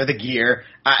 wear the gear.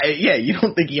 You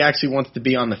don't think he actually wants to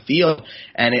be on the field,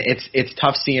 and it's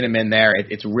tough seeing him in there.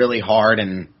 It's really hard,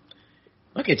 and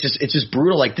look, it's just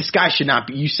brutal. Like, this guy should not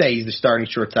be. You say he's the starting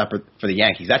shortstop for the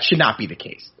Yankees. That should not be the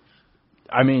case.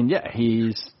 I mean, yeah,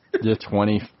 he's the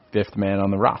 25th man on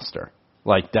the roster.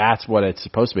 Like, that's what it's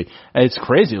supposed to be. And it's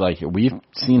crazy. Like, we've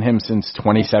seen him since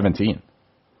 2017.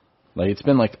 Like, it's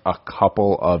been like a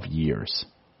couple of years.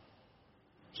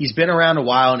 He's been around a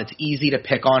while, and it's easy to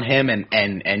pick on him,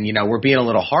 and we're being a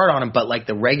little hard on him. But like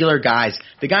the regular guys,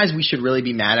 the guys we should really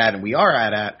be mad at, and we are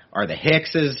at are the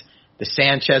Hickses, the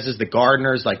Sanchez's, the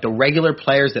Gardners, like the regular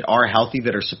players that are healthy,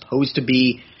 that are supposed to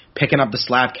be picking up the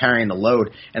slack, carrying the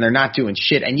load, and they're not doing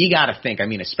shit. And you got to think, I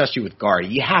mean, especially with Gardy,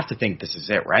 you have to think this is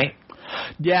it, right?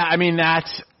 Yeah, I mean,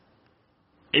 that's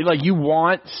like, you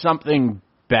want something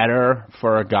better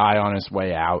for a guy on his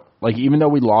way out. Like, even though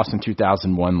we lost in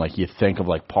 2001, like, you think of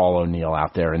like Paul O'Neill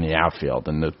out there in the outfield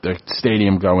and the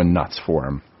stadium going nuts for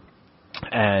him.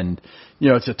 And,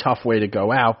 it's a tough way to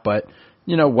go out, but,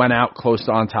 went out close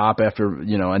to on top after,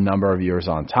 a number of years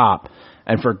on top.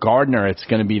 And for Gardner, it's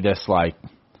going to be this like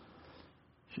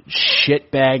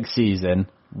shitbag season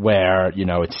where, you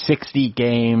know, it's 60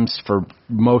 games for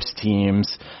most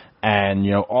teams and,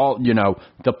 you know, all, you know,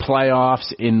 the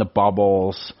playoffs in the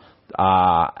bubbles,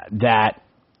 that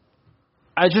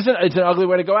it's an ugly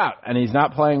way to go out. And he's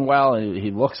not playing well. And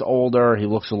he looks older. He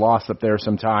looks lost up there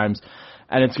sometimes.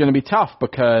 And it's going to be tough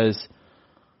because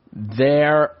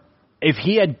if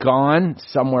he had gone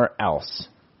somewhere else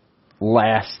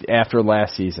after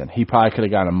last season, he probably could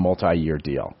have gotten a multi-year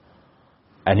deal.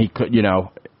 And he could, you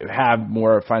know, have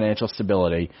more financial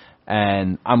stability.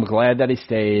 And I'm glad that he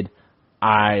stayed.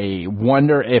 I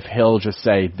wonder if he'll just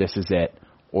say, this is it.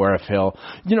 Or if he'll,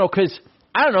 you know, because,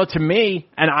 I don't know, to me,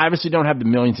 and I obviously don't have the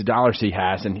millions of dollars he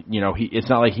has. And, you know, it's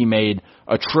not like he made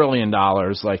 $1 trillion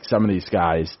like some of these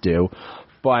guys do.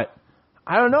 But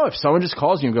I don't know, if someone just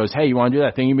calls you and goes, hey, you want to do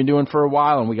that thing you've been doing for a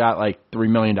while and we got like $3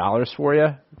 million for you?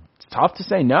 It's tough to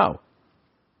say no.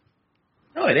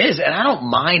 No, it is, and I don't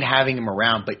mind having him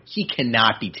around, but he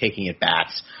cannot be taking at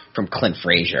bats from Clint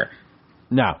Frazier.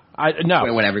 No.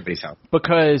 When everybody's out.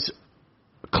 Because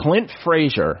Clint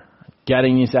Frazier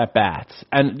getting these at bats,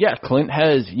 and yeah, Clint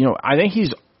has, you know, I think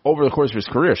he's over the course of his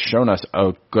career shown us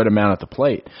a good amount at the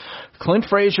plate. Clint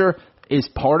Frazier is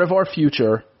part of our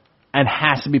future and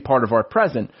has to be part of our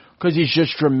present because he's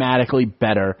just dramatically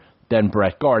better than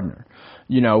Brett Gardner.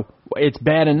 You know, it's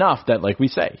bad enough that, like we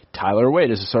say, Tyler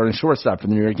Wade is a starting shortstop for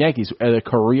the New York Yankees, a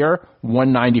career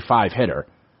 195 hitter,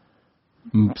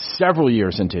 several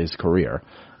years into his career,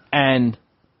 and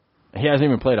he hasn't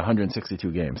even played 162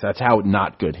 games. That's how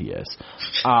not good he is.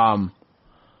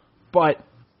 But,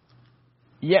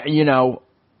 yeah, you know,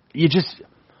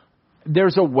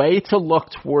 there's a way to look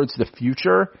towards the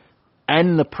future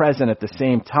and the present at the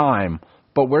same time,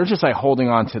 but we're just like holding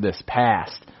on to this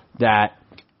past that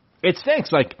it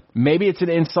stinks. Like, maybe it's an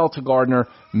insult to Gardner.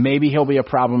 Maybe he'll be a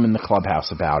problem in the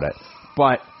clubhouse about it.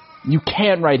 But you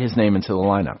can't write his name into the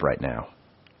lineup right now.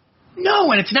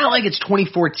 No, and it's not like it's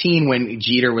 2014 when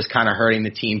Jeter was kind of hurting the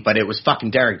team, but it was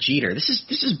fucking Derek Jeter. This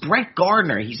is Brett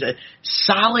Gardner. He's a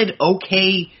solid,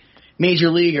 okay major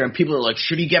leaguer, and people are like,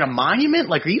 should he get a monument?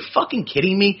 Like, are you fucking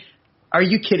kidding me? Are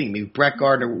you kidding me? Brett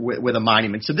Gardner with a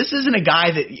monument. So this isn't a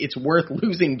guy that it's worth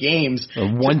losing games. A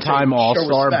one-time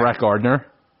All-Star Brett Gardner.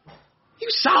 He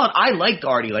was solid. I like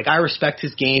Gardy. Like, I respect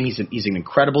his game. He's an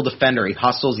incredible defender. He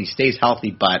hustles. He stays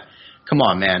healthy. But come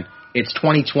on, man. It's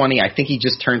 2020. I think he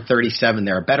just turned 37.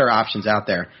 There are better options out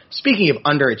there. Speaking of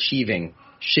underachieving,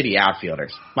 shitty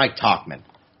outfielders, Mike Tauchman.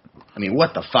 I mean,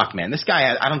 what the fuck, man? This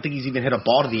guy, I don't think he's even hit a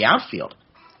ball to the outfield.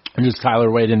 And just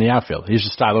Tyler Wade in the outfield. He's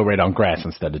just Tyler Wade on grass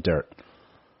instead of dirt.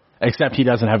 Except he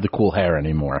doesn't have the cool hair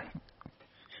anymore.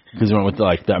 Because he went with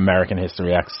the American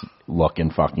History X look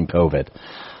in fucking COVID.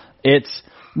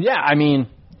 I mean,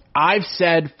 I've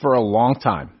said for a long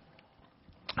time,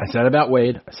 I said about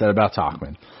Wade, I said about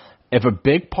Tauchman, if a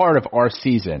big part of our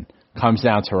season comes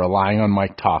down to relying on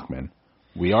Mike Tauchman,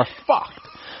 we are fucked.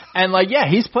 And,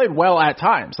 he's played well at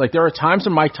times. There are times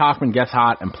when Mike Tauchman gets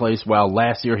hot and plays well.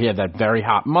 Last year he had that very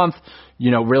hot month,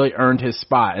 really earned his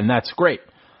spot, and that's great.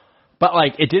 But,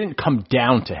 it didn't come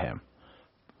down to him.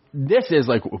 This is,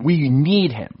 we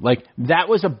need him. That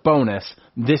was a bonus.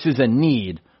 This is a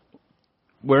need.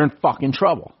 We're in fucking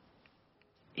trouble.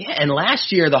 Yeah, and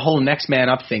last year, the whole next man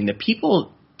up thing,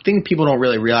 people don't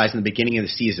really realize in the beginning of the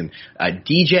season,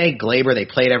 DJ, Glaber, they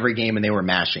played every game and they were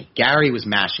mashing. Gary was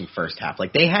mashing first half.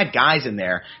 They had guys in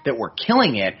there that were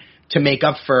killing it to make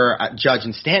up for Judge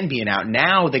and Stanton being out.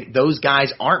 Now those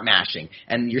guys aren't mashing,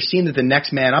 and you're seeing that the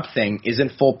next man up thing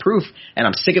isn't foolproof, and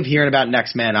I'm sick of hearing about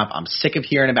next man up. I'm sick of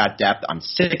hearing about depth. I'm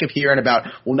sick of hearing about,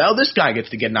 well, now this guy gets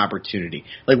to get an opportunity.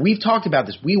 We've talked about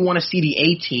this. We want to see the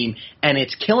A team, and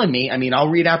it's killing me. I mean, I'll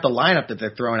read out the lineup that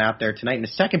they're throwing out there tonight in a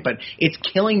second, but it's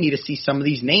killing me to see some of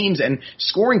these names and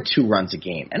scoring 2 runs a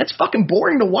game, and it's fucking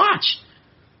boring to watch.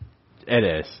 It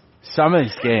is. Some of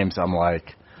these games, I'm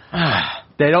like,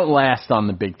 they don't last on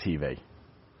the big TV.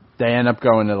 They end up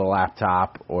going to the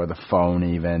laptop or the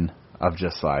phone even, of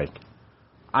just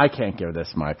I can't give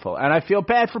this my full. And I feel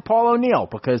bad for Paul O'Neill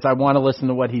because I want to listen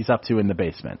to what he's up to in the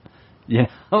basement. Yeah.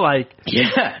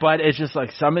 But it's just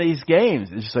some of these games,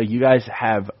 it's just you guys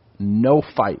have no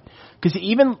fight. Because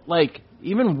even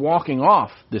walking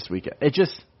off this weekend, it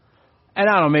just, and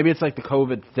I don't know, maybe it's the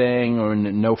COVID thing or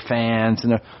no fans,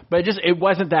 but it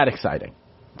wasn't that exciting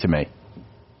to me.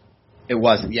 It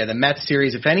wasn't. Yeah, the Mets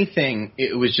series, if anything,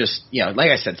 it was just, like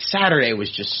I said, Saturday was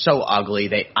just so ugly.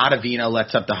 Ottavino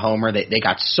lets up the homer. They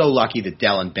got so lucky that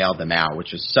Dellin bailed them out,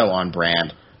 which was so on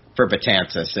brand for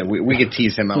Betances. And we could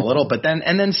tease him a little. But then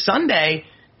Sunday,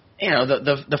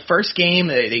 the first game,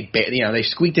 they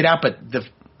squeaked it out, but the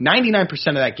 99%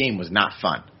 of that game was not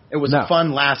fun. It was a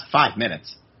fun last 5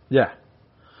 minutes. Yeah.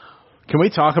 Can we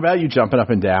talk about you jumping up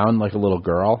and down like a little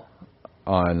girl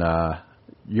on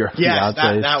your Yes,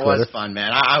 fiance's that Twitter? was fun,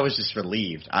 man. I was just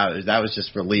relieved. That was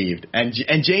just relieved. And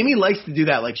Jamie likes to do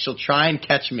that. Like, she'll try and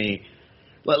catch me.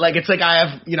 Like, it's like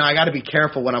I got to be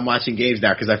careful when I'm watching games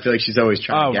now because I feel like she's always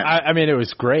trying to get me. I mean, it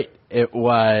was great.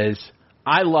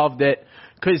 I loved it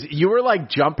because you were like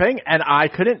jumping and I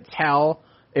couldn't tell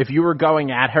if you were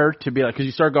going at her to be like, because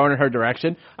you started going in her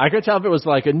direction. I could tell if it was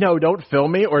like a no, don't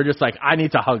film me, or just like I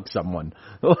need to hug someone.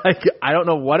 Like, I don't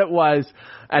know what it was.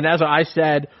 And as I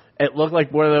said, it looked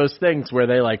like one of those things where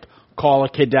they like call a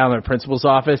kid down to the principal's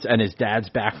office and his dad's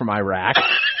back from Iraq.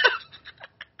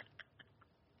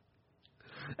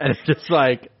 And it's just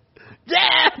like,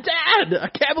 Dad, I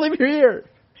can't believe you're here.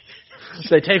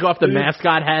 So they take off the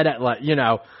mascot head at like, you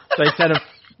know, so they send him,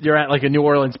 you're at like a New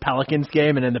Orleans Pelicans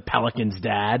game and then the Pelicans'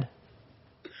 dad.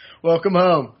 Welcome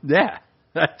home. Yeah,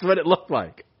 that's what it looked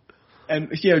like. And,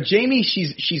 Jamie,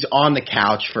 she's on the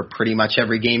couch for pretty much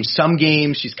every game. Some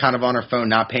games she's kind of on her phone,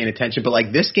 not paying attention. But,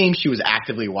 like, this game she was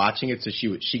actively watching it, so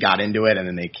she got into it, and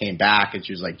then they came back, and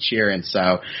she was, like, cheering.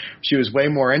 So she was way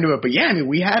more into it. But, yeah, I mean,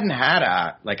 we hadn't had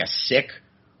a sick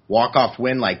walk-off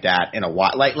win like that in a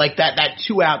while. Like that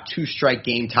 2-out, 2-strike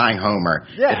game-tying homer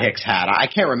that Hicks had. I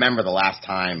can't remember the last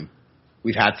time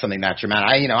we've had something that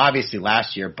dramatic. Obviously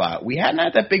last year, but we hadn't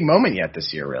had that big moment yet this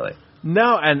year, really.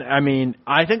 No, and I mean,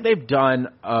 I think they've done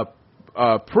a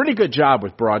pretty good job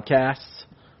with broadcasts.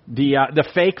 The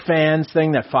fake fans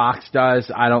thing that Fox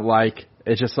does, I don't like.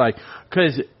 It's just like,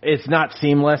 because it's not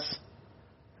seamless.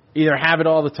 Either have it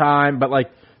all the time, but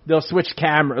like they'll switch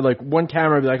camera. Like one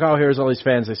camera will be like, oh, here's all these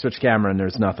fans. They switch camera and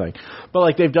there's nothing. But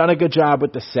like they've done a good job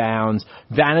with the sounds.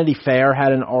 Vanity Fair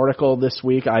had an article this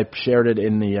week. I shared it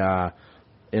in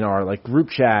in our like group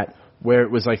chat, where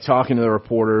it was like talking to the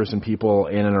reporters and people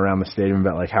in and around the stadium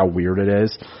about like how weird it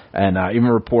is, and even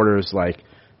reporters like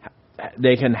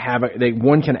they can have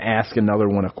one can ask another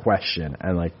one a question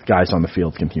and like guys on the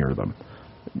field can hear them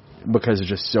because it's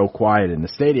just so quiet in the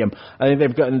stadium. I think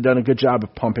they've done a good job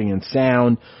of pumping in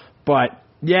sound, but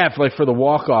yeah, for the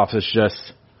walk-offs, it's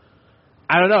just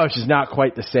I don't know, it's just not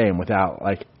quite the same without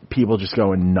like people just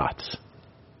going nuts.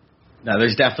 No,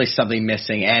 there's definitely something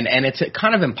missing, and it's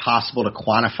kind of impossible to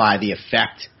quantify the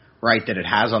effect, right, that it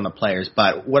has on the players.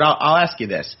 But what I'll ask you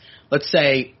this. Let's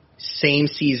say same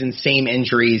season, same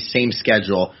injuries, same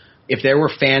schedule. If there were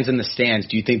fans in the stands,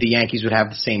 do you think the Yankees would have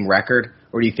the same record,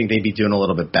 or do you think they'd be doing a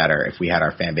little bit better if we had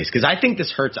our fan base? Because I think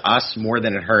this hurts us more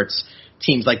than it hurts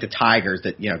teams like the Tigers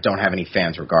that, don't have any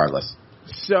fans regardless.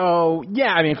 So,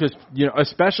 yeah, I mean, because,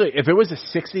 especially if it was a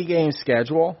 60-game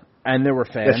schedule – and there were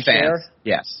fans there,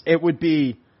 yes, it would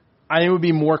be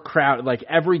more crowded. Like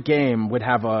every game would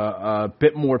have a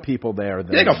bit more people there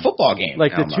than like a football game.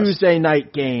 Like almost. The Tuesday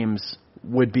night games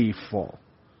would be full,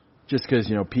 just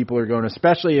because people are going.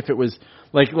 Especially if it was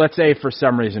like, let's say for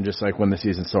some reason, just like when the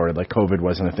season started, like COVID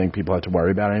wasn't a thing people had to worry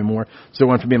about anymore. So it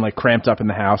went from being like cramped up in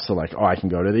the house to like, oh, I can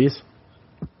go to these.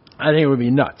 I think it would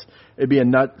be nuts. It'd be a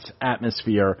nuts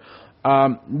atmosphere.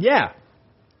 Yeah.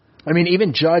 I mean,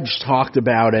 even Judge talked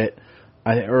about it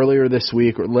earlier this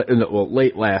week, or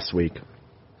late last week.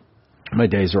 My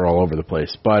days are all over the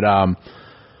place. But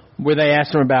where they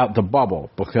asked him about the bubble,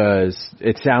 because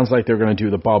it sounds like they're going to do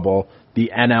the bubble,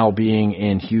 the NL being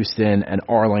in Houston and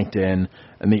Arlington,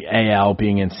 and the AL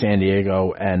being in San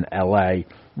Diego and L.A.,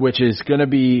 which is going to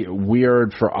be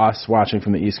weird for us watching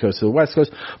from the East Coast to the West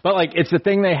Coast. But, like, it's the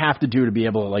thing they have to do to be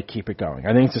able to, like, keep it going.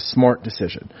 I think it's a smart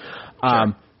decision.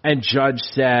 Sure. And Judge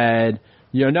said,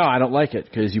 no, I don't like it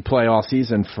because you play all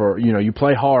season for, you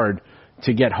play hard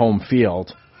to get home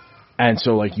field. And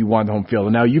so, like, you want the home field.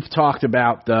 And now you've talked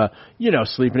about the,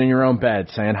 sleeping in your own bed,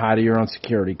 saying hi to your own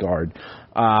security guard,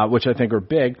 which I think are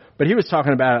big. But he was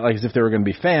talking about it like as if there were going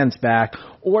to be fans back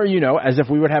or, as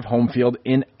if we would have home field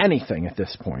in anything at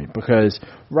this point. Because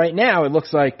right now it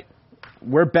looks like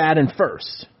we're batting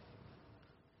first.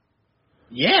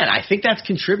 Yeah, and I think that's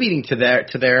contributing to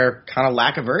their kind of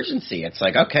lack of urgency. It's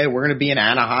like, okay, we're going to be in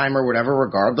Anaheim or whatever.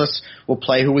 Regardless, we'll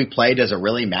play who we play. Does it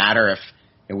really matter if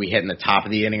we hit in the top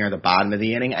of the inning or the bottom of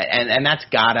the inning? And that's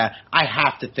gotta. I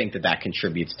have to think that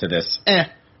contributes to this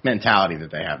mentality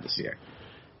that they have this year.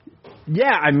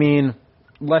 Yeah, I mean,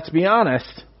 let's be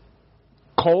honest.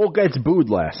 Cole gets booed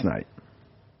last night,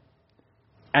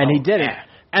 and he did it.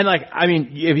 And like, I mean,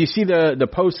 if you see the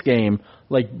post game,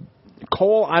 like.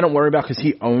 Cole, I don't worry about because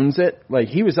he owns it. Like,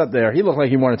 he was up there. He looked like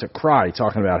he wanted to cry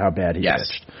talking about how bad he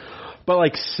pitched. But,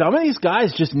 like, some of these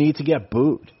guys just need to get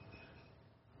booed.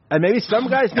 And maybe some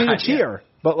guys need to cheer.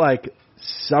 But, like,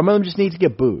 some of them just need to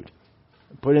get booed.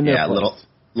 Put in their place.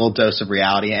 little dose of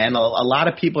reality. And a lot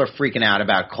of people are freaking out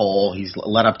about Cole. He's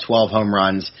let up 12 home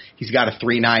runs. He's got a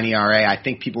 3.9 ERA. I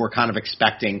think people were kind of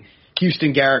expecting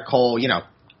Houston, Garrett Cole,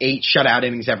 8 shutout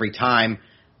innings every time.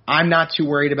 I'm not too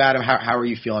worried about him. How are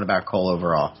you feeling about Cole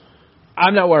overall?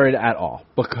 I'm not worried at all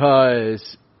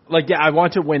because, I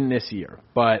want to win this year,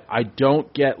 but I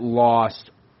don't get lost.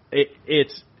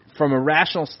 It's from a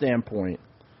rational standpoint,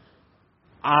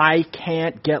 I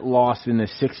can't get lost in the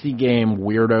 60-game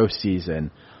weirdo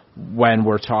season when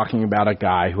we're talking about a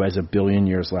guy who has 1 billion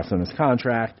years left on his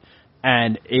contract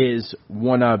and is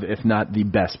one of, if not the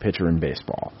best pitcher in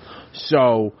baseball.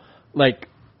 So,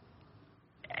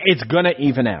 it's going to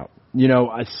even out.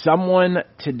 Someone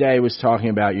today was talking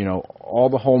about, all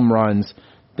the home runs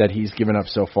that he's given up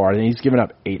so far. And he's given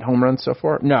up 8 home runs so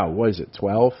far. No, what is it,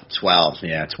 12? 12,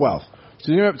 yeah. 12. So he's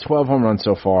given up 12 home runs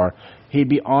so far. He'd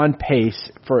be on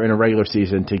pace for, in a regular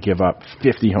season, to give up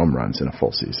 50 home runs in a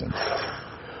full season.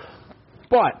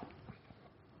 But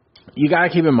you got to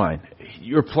keep in mind,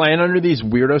 you're playing under these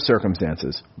weirdo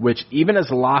circumstances, which even as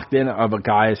locked in of a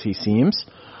guy as he seems,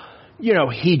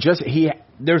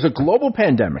 there's a global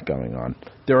pandemic going on.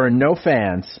 There are no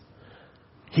fans.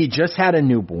 He just had a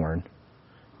newborn.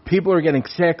 People are getting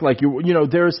sick.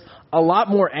 There's a lot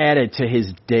more added to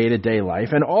his day-to-day life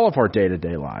and all of our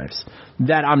day-to-day lives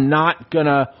that I'm not going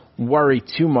to worry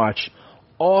too much.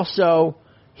 Also,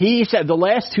 he said the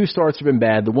last 2 starts have been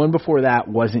bad. The one before that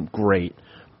wasn't great.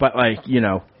 But,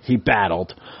 he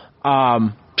battled. So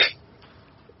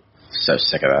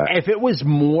sick of that. If it was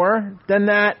more than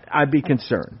that, I'd be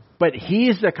concerned. But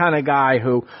he's the kind of guy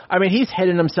who, he's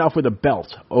hitting himself with a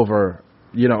belt over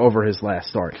his last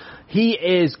start. He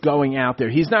is going out there.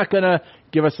 He's not going to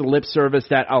give us the lip service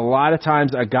that a lot of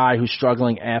times a guy who's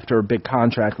struggling after a big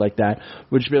contract like that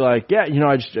would just be like, yeah,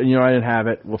 I didn't have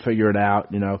it. We'll figure it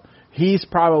out. He's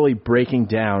probably breaking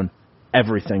down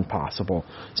everything possible.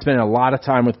 Spending a lot of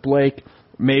time with Blake.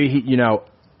 Maybe he,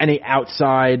 any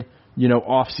outside,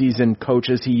 off-season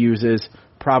coaches he uses,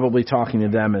 probably talking to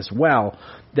them as well,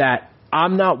 that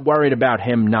I'm not worried about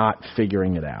him not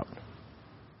figuring it out.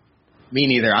 Me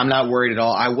neither. I'm not worried at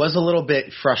all. I was a little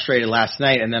bit frustrated last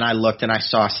night, and then I looked and I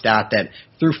saw a stat that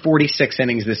through 46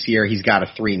 innings this year, he's got a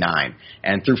 3.9.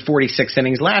 And through 46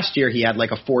 innings last year, he had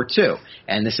like a 4.2.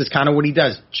 And this is kind of what he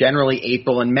does. Generally,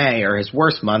 April and May are his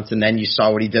worst months, and then you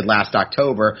saw what he did last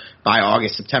October. By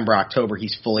August, September, October,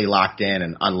 he's fully locked in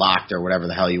and unlocked, or whatever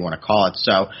the hell you want to call it.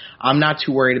 So I'm not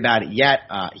too worried about it yet.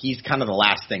 He's kind of the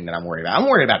last thing that I'm worried about. I'm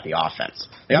worried about the offense.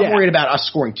 I'm worried about us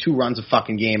scoring 2 runs a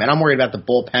fucking game, and I'm worried about the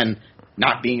bullpen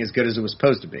not being as good as it was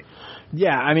supposed to be.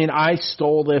 Yeah, I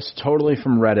stole this totally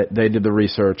from Reddit. They did the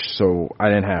research, so I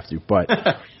didn't have to. But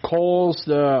Cole's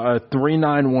the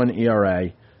 3.91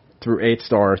 ERA through 8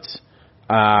 starts.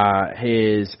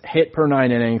 His hit per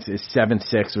 9 innings is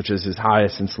 7.6, which is his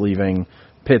highest since leaving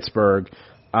Pittsburgh.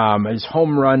 His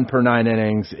home run per 9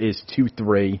 innings is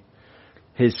 2.3.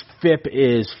 His FIP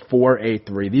is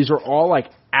 4.83. These are all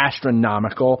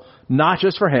astronomical, not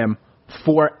just for him,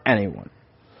 for anyone.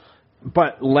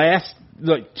 But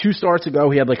 2 starts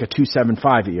ago, he had a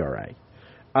 2.75 ERA.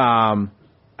 And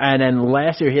then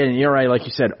last year, he had an ERA, like you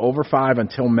said, over 5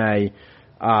 until May.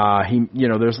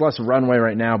 There's less runway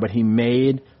right now, but he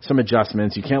made some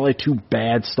adjustments. You can't let 2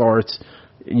 bad starts,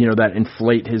 that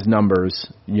inflate his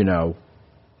numbers, go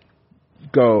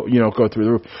through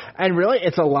the roof. And really,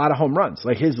 it's a lot of home runs.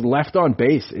 His left on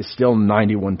base is still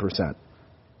 91%.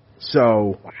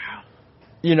 So,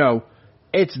 wow.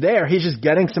 It's there. He's just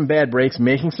getting some bad breaks,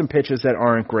 making some pitches that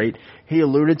aren't great. He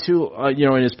alluded to,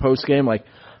 in his post game, I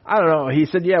don't know. He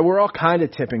said, yeah, we're all kind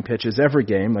of tipping pitches every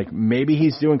game. Maybe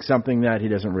he's doing something that he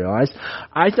doesn't realize.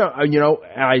 I thought,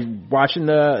 watching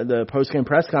the post game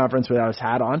press conference without his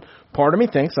hat on, part of me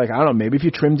thinks, I don't know, maybe if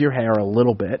you trimmed your hair a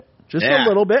little bit, just a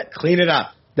little bit, clean it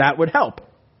up, that would help.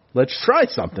 Let's try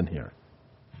something here.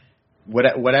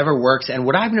 Whatever works. And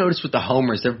what I've noticed with the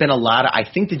homers, there have been a lot of, I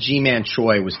think the G-Man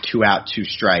Choi was 2 out, 2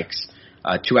 strikes,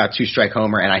 2 out, 2 strike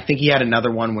homer. And I think he had another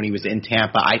one when he was in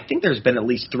Tampa. I think there's been at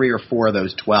least 3 or 4 of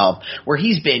those 12 where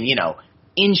he's been,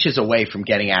 inches away from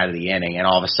getting out of the inning. And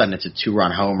all of a sudden it's a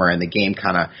 2-run homer and the game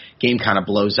kind of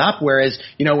blows up. Whereas,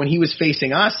 when he was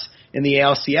facing us in the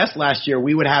ALCS last year,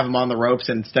 we would have him on the ropes.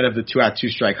 And instead of the 2 out, 2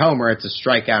 strike homer, it's a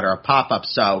strikeout or a pop-up.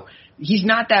 So he's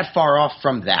not that far off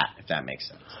from that, if that makes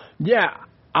sense. Yeah,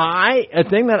 a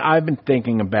thing that I've been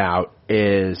thinking about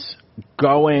is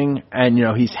going, and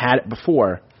he's had it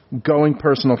before, going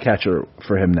personal catcher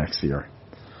for him next year.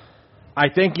 I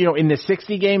think, in the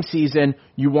 60-game season,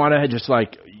 you want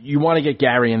to get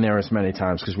Gary in there as many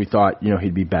times because we thought,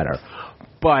 he'd be better.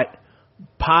 But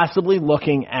possibly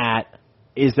looking at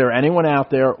is there anyone out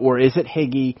there, or is it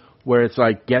Higgy where it's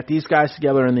like, get these guys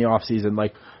together in the offseason?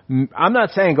 Like, I'm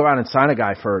not saying go out and sign a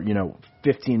guy for,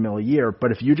 $15 million a year,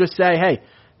 but if you just say, hey,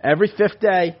 every fifth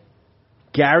day,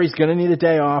 Gary's going to need a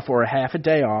day off or a half a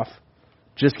day off,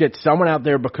 just get someone out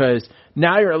there, because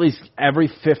now you're at least every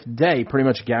fifth day pretty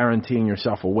much guaranteeing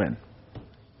yourself a win.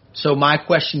 So my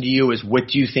question to you is, what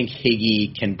do you think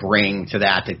Higgy can bring to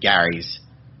that Gary's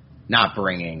not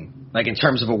bringing, like in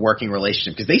terms of a working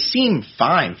relationship? Because they seem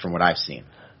fine from what I've seen.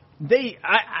 They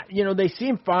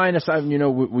seem fine. Aside,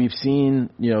 we've seen,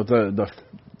 the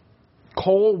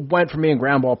Cole went from being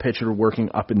ground ball pitcher to working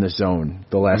up in the zone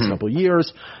the last couple of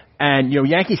years. And,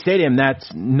 Yankee Stadium,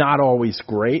 that's not always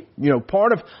great.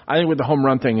 Part of, I think, with the home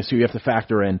run thing is you have to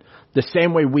factor in the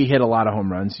same way we hit a lot of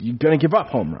home runs, you're going to give up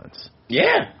home runs.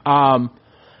 Yeah.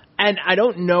 And I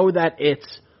don't know that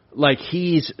it's like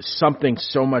he's something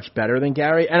so much better than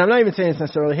Gary. And I'm not even saying it's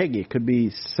necessarily Higgy. It could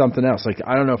be something else. Like,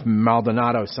 I don't know if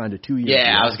Maldonado signed a 2-year deal.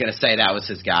 Yeah, I was going to say that was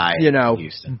his guy in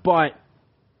Houston. But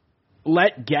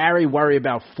let Gary worry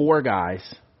about 4 guys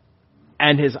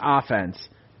and his offense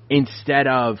instead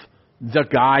of the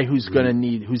guy who's going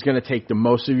to take the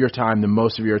most of your time, the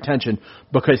most of your attention,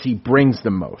 because he brings the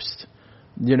most.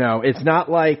 It's not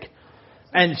like,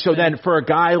 and so then for a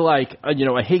guy like, a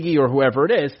Higgy or whoever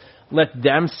it is, let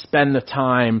them spend the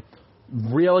time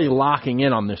really locking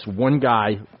in on this one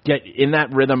guy, get in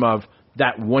that rhythm of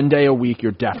that one day a week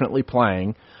you're definitely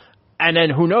playing. And then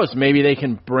who knows, maybe they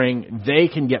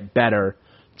can get better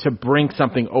to bring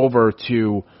something over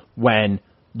to when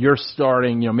you're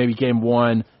starting, maybe game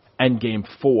 1 and game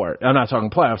 4. I'm not talking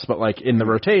playoffs, but like in the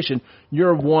rotation,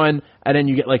 you're 1 and then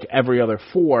you get like every other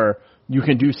 4. You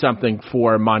can do something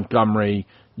for Montgomery.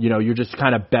 You're just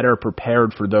kind of better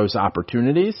prepared for those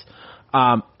opportunities.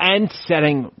 And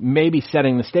setting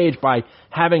the stage by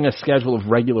having a schedule of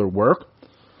regular work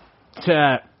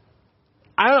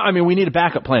we need a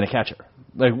backup plan, a catcher.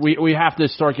 Like we have to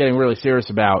start getting really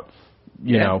serious about,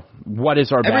 what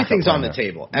is our backup Everything's plan on the there.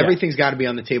 table. Everything's got to be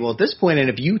on the table at this point. And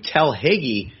if you tell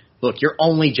Higgy, look, your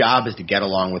only job is to get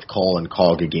along with Cole and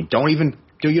call a good game.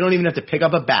 You don't even have to pick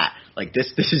up a bat. Like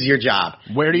this is your job.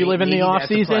 Where do you live in the off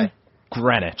season?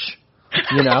 Greenwich.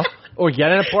 Or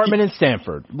get an apartment in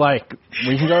Stanford. Like,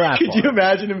 we can go that Could far. you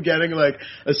imagine him getting like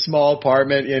a small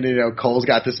apartment and Cole's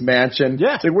got this mansion?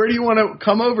 Yeah. It's like, where do you want to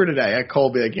come over today? And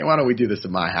Cole be like, why don't we do this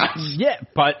at my house? Yeah,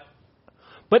 but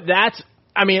that's,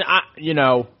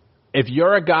 if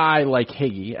you're a guy like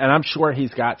Higgy, and I'm sure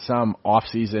he's got some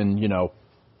off-season,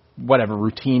 whatever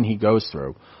routine he goes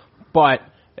through, but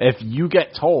if you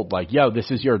get told, like, yo,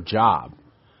 this is your job,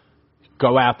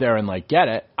 go out there and, like, get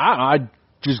it, I'd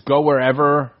just go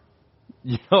wherever,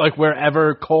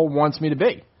 wherever Cole wants me to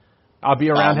be. I'll be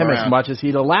around him as much as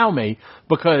he'd allow me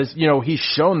because, he's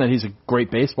shown that he's a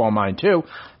great baseball mind, too.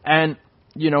 And,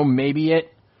 maybe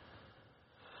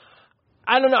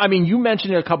I don't know. I mean, you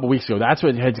mentioned it a couple weeks ago. That's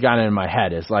what has gotten in my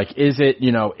head is like, is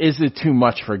it too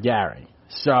much for Gary?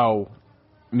 So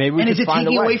maybe we can find a way. And is it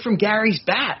taking away from Gary's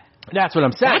bat? That's what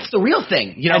I'm saying. That's the real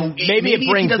thing. Maybe it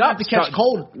brings if he doesn't up have to catch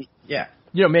cold. Yeah.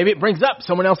 Maybe it brings up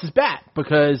someone else's bat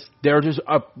because they're just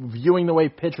viewing the way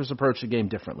pitchers approach the game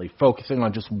differently, focusing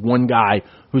on just one guy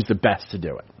who's the best to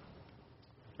do it.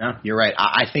 No, you're right.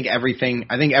 I think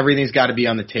everything's got to be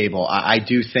on the table. I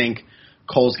do think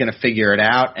Cole's going to figure it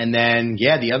out. And then,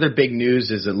 the other big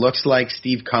news is it looks like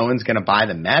Steve Cohen's going to buy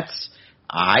the Mets.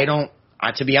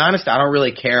 To be honest, I don't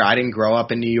really care. I didn't grow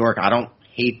up in New York. I don't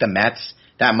hate the Mets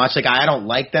that much. Like, I don't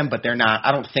like them, but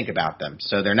I don't think about them.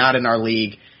 So they're not in our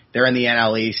league. They're in the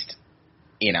NL East.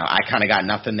 I kind of got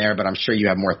nothing there, but I'm sure you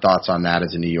have more thoughts on that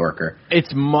as a New Yorker.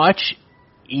 It's much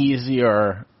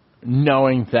easier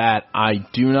knowing that I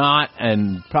do not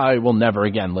and probably will never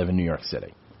again live in New York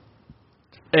City.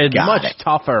 It's much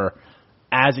tougher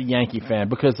as a Yankee fan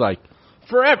because,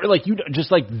 forever,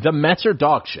 the Mets are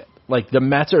dog shit. The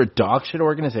Mets are a dog shit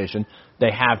organization.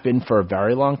 They have been for a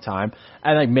very long time.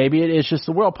 And, maybe it is just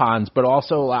the World Ponds, but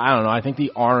also, I don't know, I think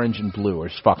the orange and blue are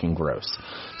fucking gross.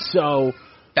 So...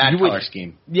 Bad color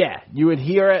scheme. Yeah, you would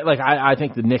hear it. I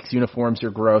think the Knicks uniforms are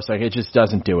gross. It just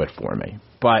doesn't do it for me.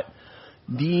 But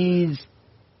these...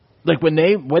 when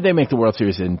they make the World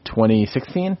Series in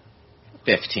 2016?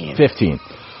 15.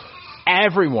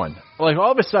 Everyone,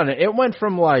 all of a sudden, it went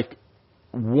from,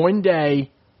 one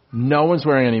day, no one's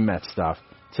wearing any Mets stuff,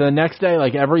 to the next day,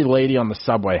 every lady on the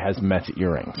subway has Mets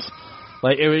earrings.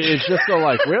 It's just so,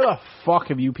 where the fuck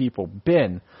have you people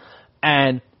been?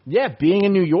 And, being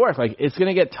in New York, it's going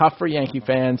to get tough for Yankee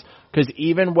fans, because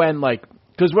even when,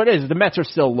 Because what it is, the Mets are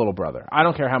still a little brother. I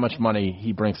don't care how much money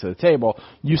he brings to the table.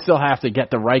 You still have to get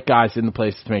the right guys in the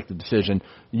place to make the decision.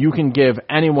 You can give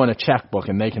anyone a checkbook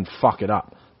and they can fuck it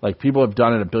up. Like, people have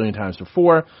done it a billion times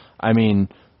before. I mean,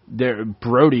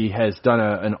 Brody has done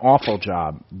an awful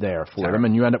job there for them,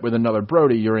 and you end up with another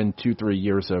Brody, you're in 2-3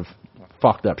 years of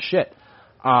fucked up shit.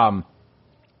 But I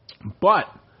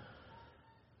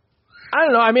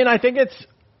don't know. I mean, I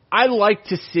like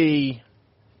to see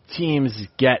teams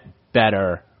get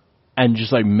better and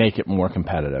just like make it more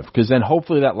competitive, because then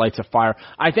hopefully that lights a fire.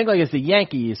 I think like as the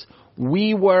Yankees,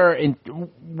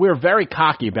 we're very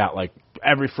cocky about like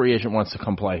every free agent wants to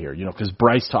come play here, you know, because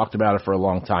Bryce talked about it for a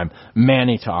long time,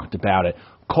 Manny talked about it,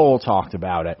 Cole talked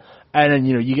about it, and then,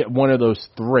 you know, you get one of those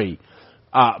three.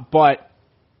 But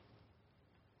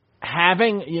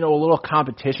having, you know, a little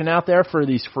competition out there for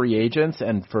these free agents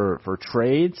and for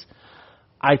trades,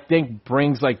 I think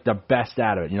brings like the best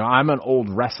out of it. You know, I'm an old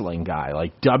wrestling guy.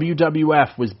 Like,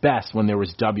 WWF was best when there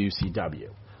was WCW,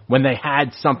 when they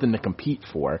had something to compete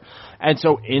for. And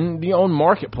so in the own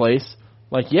marketplace,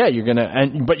 like, yeah, you're going to,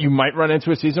 but you might run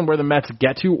into a season where the Mets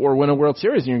get to or win a World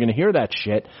Series, and you're going to hear that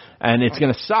shit, and it's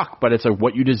going to suck, but it's like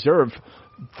what you deserve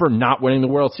for not winning the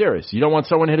World Series. You don't want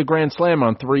someone to hit a grand slam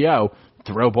on 3-0,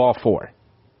 throw ball 4.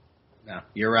 No,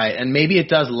 you're right. And maybe it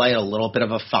does light a little bit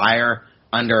of a fire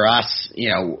under us. You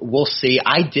know, we'll see.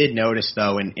 I did notice,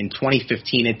 though, in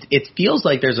 2015, it feels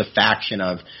like there's a faction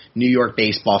of New York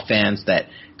baseball fans that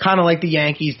kind of like the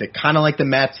Yankees, that kind of like the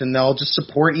Mets, and they'll just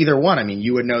support either one. I mean,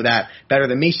 you would know that better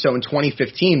than me. So in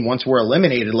 2015, once we're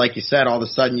eliminated, like you said, all of a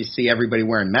sudden you see everybody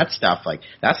wearing Mets stuff. Like,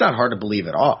 that's not hard to believe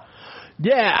at all.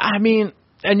 Yeah, I mean,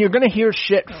 and you're going to hear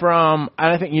shit from,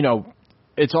 and I think, you know,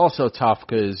 it's also tough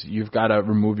because you've got to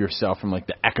remove yourself from, like,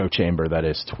 the echo chamber that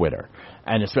is Twitter.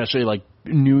 And especially, like,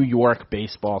 New York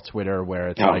baseball Twitter, where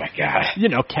it's my God, you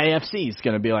know, KFC is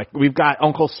going to be like, we've got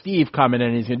Uncle Steve coming in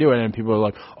and he's going to do it. And people are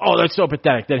like, oh, that's so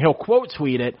pathetic. Then he'll quote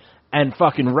tweet it and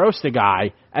fucking roast a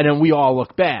guy, and then we all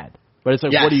look bad. But it's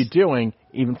like, yes, what are you doing?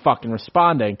 Even fucking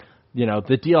responding. You know,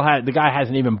 the guy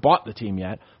hasn't even bought the team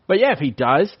yet. But yeah, if he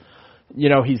does, you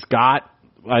know, he's got,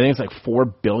 I think it's like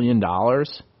 $4 billion.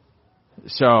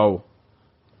 So,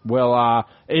 well,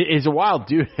 he's a wild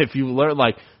dude. If you learn,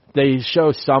 like, they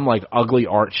show some like ugly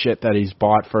art shit that he's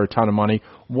bought for a ton of money.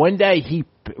 One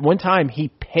time he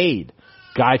paid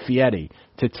Guy Fieri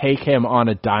to take him on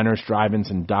a diners, drive-ins,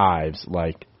 and dives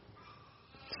like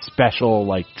special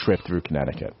like trip through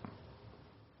Connecticut.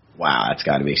 Wow, that's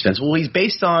got to be expensive. Well, he's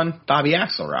based on Bobby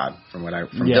Axelrod from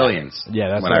Billions. Yeah,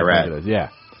 that's what I read. It is.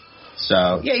 Yeah.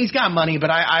 So, yeah, he's got money, but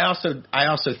I also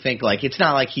think, like, it's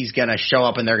not like he's going to show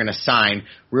up and they're going to sign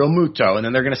Real Muto and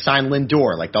then they're going to sign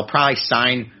Lindor. Like, they'll probably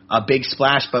sign a big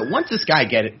splash, but once this guy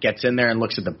gets in there and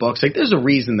looks at the books, like, there's a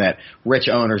reason that rich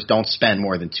owners don't spend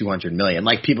more than $200 million.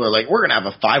 Like, people are like, we're going to have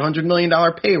a $500 million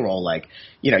payroll. Like,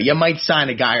 you know, you might sign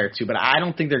a guy or two, but I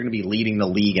don't think they're going to be leading the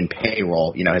league in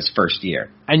payroll, you know, his first year.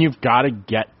 And you've got to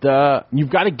get the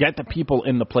people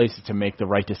in the places to make the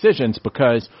right decisions,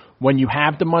 because when you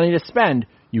have the money to spend,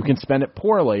 you can spend it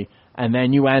poorly, and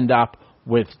then you end up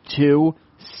with 2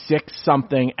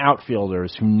 6-something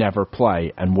outfielders who never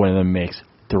play, and one of them makes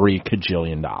 $3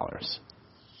 kajillion.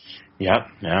 Yep,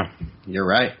 yeah, you're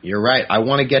right. I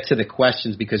want to get to the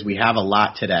questions because we have a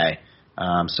lot today,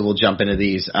 so we'll jump into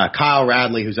these. Kyle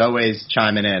Radley, who's always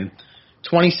chiming in,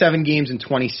 27 games in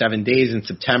 27 days in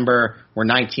September. We're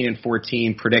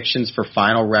 19-14. Predictions for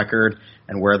final record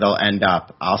and where they'll end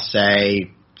up. I'll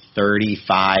say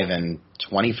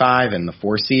 35-25 in the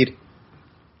 4 seed.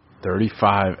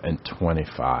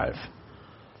 35-25.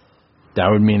 That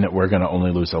would mean that we're going to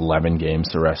only lose 11 games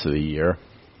the rest of the year.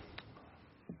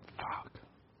 Fuck.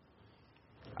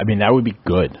 I mean, that would be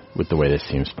good with the way this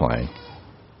team's playing.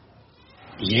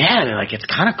 Yeah, like, it's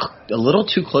kind of a little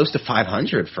too close to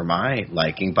 500 for my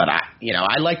liking, but I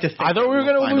like to think. I thought we were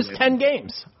going to lose 10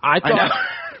 games. I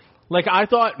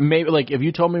thought maybe, like, if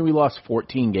you told me we lost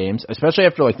 14 games, especially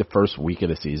after, like, the first week of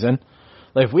the season,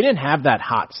 like, if we didn't have that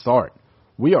hot start,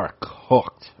 we are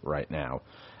cooked right now.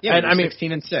 Yeah, and I mean,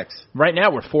 16-6. Right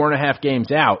now, we're 4.5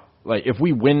 games out. Like, if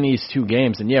we win these 2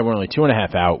 games, and yeah, we're only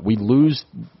 2.5 out, we lose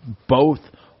both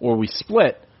or we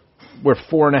split, we're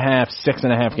 4.5,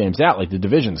 6.5 games out. Like, the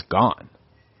division's gone.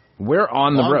 We're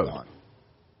on the road. Gone.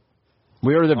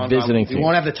 We are the visiting team. We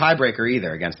won't have the tiebreaker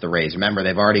either against the Rays. Remember,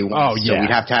 they've already won, so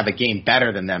we'd have to have a game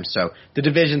better than them. So the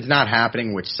division's not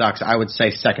happening, which sucks. I would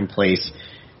say second place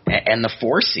and the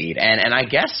 4 seed. And I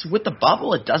guess with the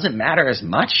bubble, it doesn't matter as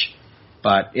much,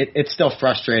 but it's still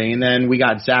frustrating. And then we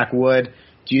got Zach Wood.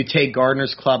 Do you take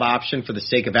Gardner's club option for the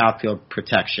sake of outfield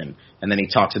protection? And then he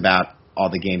talks about all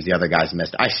the games the other guys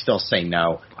missed. I still say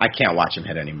no. I can't watch him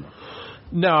hit anymore.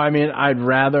 No, I mean, I'd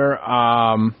rather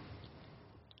I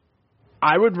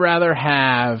would rather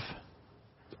have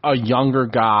a younger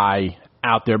guy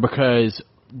out there because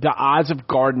the odds of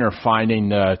Gardner finding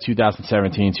the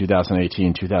 2017,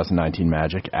 2018, 2019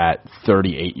 Magic at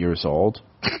 38 years old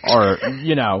are,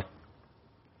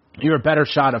 you're a better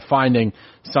shot of finding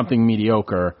something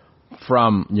mediocre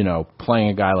from, playing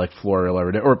a guy like Florial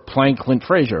every day or playing Clint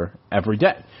Frazier every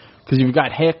day. Because you've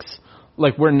got Hicks,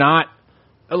 we're not,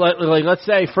 let's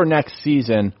say for next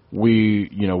season, we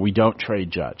don't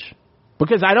trade Judge.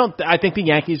 Because I think the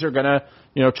Yankees are going to,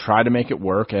 try to make it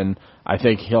work, and I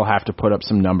think he'll have to put up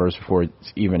some numbers before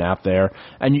it's even out there.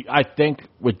 And I think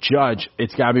with Judge,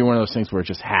 it's got to be one of those things where it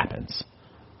just happens.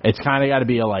 It's kind of got to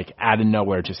be out of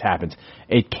nowhere, it just happens.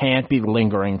 It can't be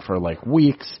lingering for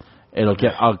weeks. It'll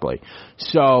get ugly.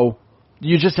 So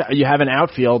you have an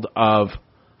outfield of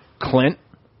Clint,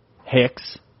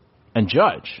 Hicks, and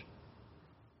Judge.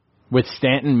 With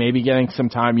Stanton maybe getting some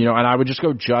time, and I would just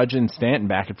go Judge and Stanton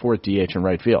back and forth, DH and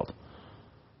right field.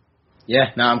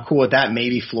 Yeah, no, I'm cool with that.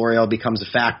 Maybe Florial becomes a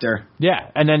factor. Yeah,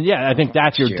 and then, I think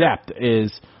that's your depth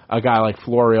is a guy like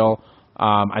Florial.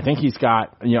 I think he's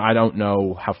got, I don't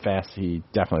know how fast he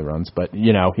definitely runs, but,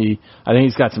 I think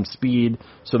he's got some speed,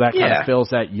 so that kind of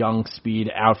fills that young speed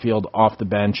outfield off the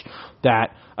bench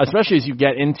that, especially as you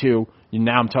get into,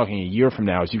 now I'm talking a year from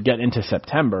now, as you get into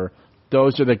September,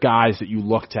 those are the guys that you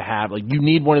look to have. You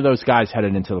need one of those guys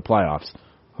headed into the playoffs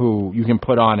who you can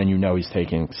put on and he's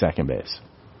taking second base.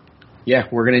 Yeah,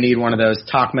 we're going to need one of those.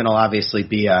 Tauchman will obviously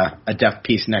be a depth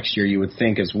piece next year, you would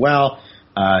think, as well.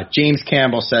 James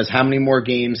Campbell says, how many more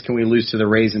games can we lose to the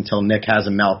Rays until Nick has a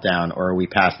meltdown, or are we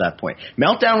past that point?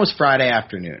 Meltdown was Friday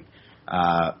afternoon.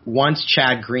 Once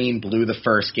Chad Green blew the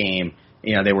first game,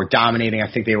 they were dominating.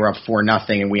 I think they were up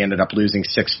 4-0, and we ended up losing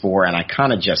 6-4, and I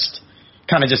kind of just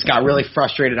got really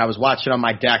frustrated. I was watching on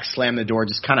my deck, slammed the door,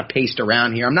 just kind of paced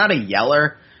around here. I'm not a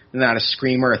yeller, I'm not a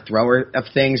screamer, a thrower of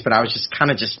things, but I was just kind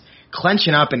of just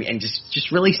clenching up and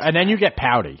just really... And then you get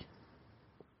pouty.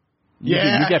 You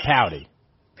get pouty.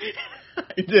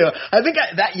 I do. I think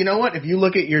that, you know what? If you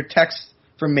look at your text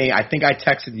from me, I think I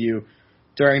texted you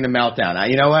during the meltdown.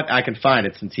 You know what? I can find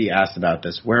it since he asked about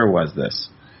this. Where was this?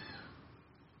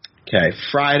 Okay,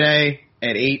 Friday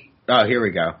at 8. Oh, here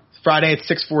we go. Friday at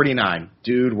 6:49.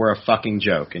 Dude, we're a fucking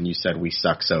joke. And you said we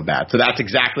suck so bad. So that's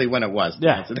exactly when it was to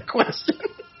answer the question.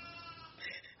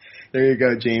 There you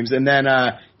go, James. And then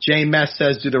Jay Mess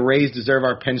says, do the Rays deserve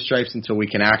our pinstripes until we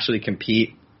can actually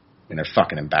compete? I mean, they're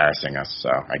fucking embarrassing us, so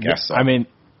I guess so. I mean,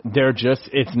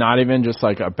 it's not even just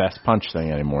a best punch thing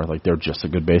anymore. They're just a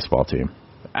good baseball team.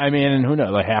 I mean, and who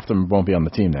knows? Half of them won't be on the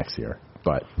team next year.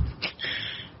 But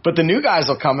the new guys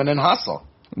will come in and hustle.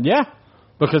 Yeah,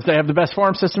 because they have the best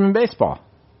farm system in baseball.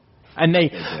 And they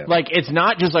it's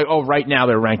not just right now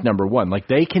they're ranked number one.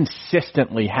 They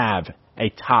consistently have a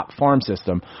top farm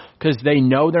system because they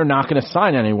know they're not going to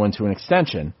sign anyone to an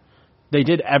extension. They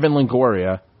did Evan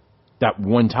Longoria that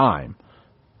one time.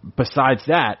 Besides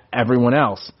that, everyone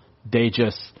else, they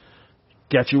just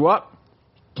get you up,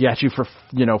 get you for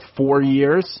 4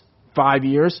 years, 5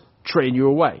 years, trade you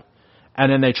away.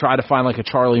 And then they try to find a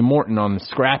Charlie Morton on the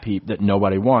scrap heap that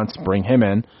nobody wants, bring him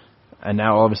in, and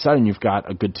now all of a sudden you've got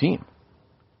a good team.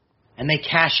 And they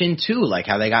cash in too,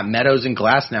 how they got Meadows and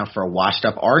Glass now for a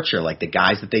washed-up Archer. The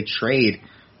guys that they trade,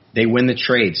 they win the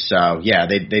trade. So, yeah,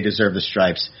 they deserve the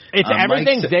stripes. It's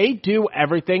everything. They do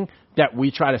everything that we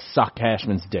try to suck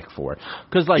Cashman's dick for.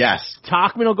 Because,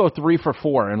 Tauchman will go 3 for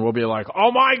 4, and we'll be like,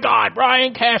 oh, my God,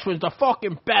 Brian Cashman's the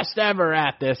fucking best ever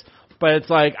at this. But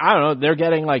it's I don't know, they're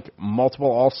getting,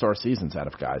 multiple all-star seasons out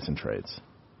of guys in trades.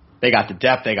 They got the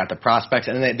depth, they got the prospects,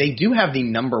 and they do have the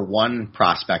number one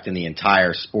prospect in the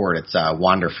entire sport. It's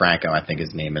Wander Franco, I think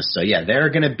his name is. So, yeah,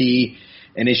 they're going to be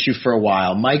an issue for a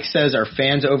while. Mike says, are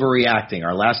fans overreacting?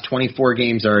 Our last 24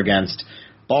 games are against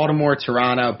Baltimore,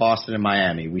 Toronto, Boston, and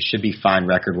Miami. We should be fine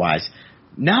record-wise.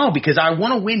 No, because I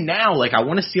want to win now. I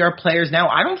want to see our players now.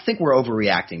 I don't think we're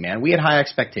overreacting, man. We had high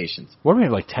expectations. What do we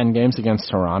have, 10 games against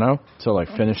Toronto to,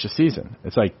 finish the season?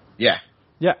 It's Yeah.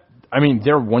 Yeah. I mean,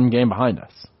 they're 1 game behind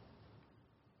us.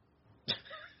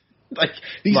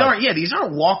 These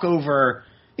aren't walkover.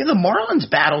 The Marlins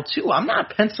battle too. I'm not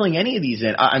penciling any of these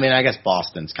in. I mean, I guess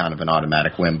Boston's kind of an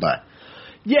automatic win, but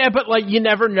yeah, but you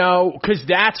never know because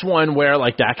that's one where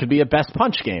that could be a best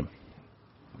punch game.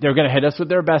 They're going to hit us with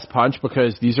their best punch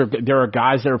because there are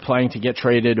guys that are playing to get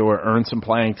traded or earn some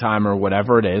playing time or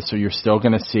whatever it is. So you're still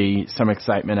going to see some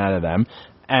excitement out of them.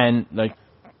 And the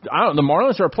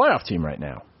Marlins are a playoff team right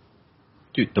now.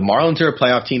 Dude, the Marlins are a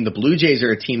playoff team. The Blue Jays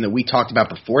are a team that we talked about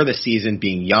before the season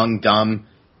being young, dumb,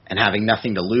 and having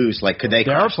nothing to lose. Like, could they?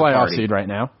 They're a crash the playoff party? seed right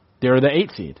now. They're the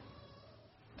 8 seed.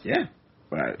 Yeah.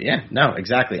 No,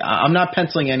 exactly. I'm not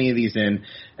penciling any of these in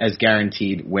as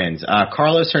guaranteed wins.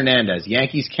 Carlos Hernandez,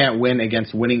 Yankees can't win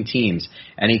against winning teams.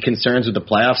 Any concerns with the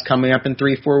playoffs coming up in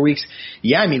 3-4 weeks?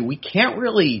 Yeah, I mean, we can't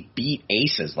really beat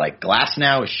aces. Like,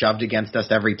 Glasnow is shoved against us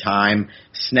every time.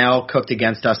 Snell cooked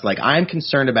against us. Like, I'm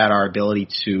concerned about our ability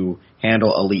to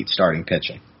handle elite starting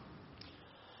pitching.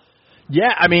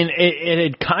 Yeah, I mean, it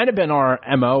had kind of been our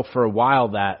MO for a while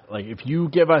that, like, if you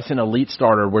give us an elite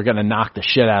starter, we're going to knock the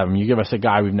shit out of him. You give us a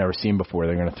guy we've never seen before,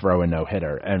 they're going to throw a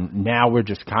no-hitter. And now we're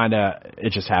just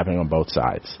it's just happening on both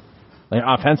sides. Like,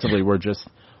 offensively,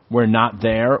 we're not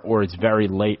there, or it's very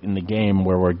late in the game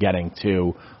where we're getting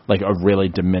to, like, a really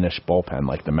diminished bullpen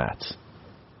like the Mets.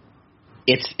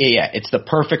 It's the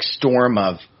perfect storm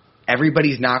of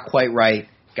everybody's not quite right.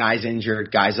 Guys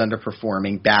injured, guys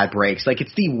underperforming, bad breaks. Like,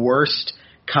 it's the worst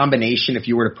combination if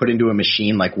you were to put into a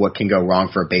machine, like, what can go wrong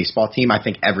for a baseball team. I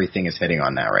think everything is hitting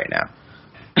on that right now.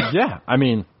 Yeah, I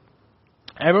mean,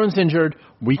 everyone's injured.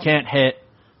 We can't hit.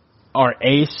 Our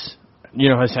ace,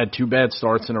 has had 2 bad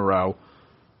starts in a row.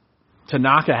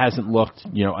 Tanaka hasn't looked,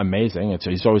 amazing.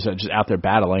 He's always just out there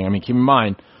battling. I mean, keep in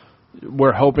mind,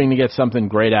 we're hoping to get something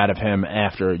great out of him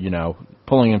after,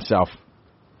 pulling himself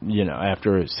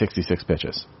after 66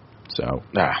 pitches. So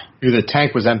the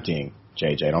tank was emptying,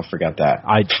 JJ. Don't forget that.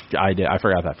 I did. I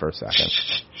forgot that for a second.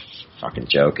 Fucking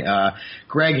joke.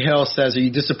 Greg Hill says, are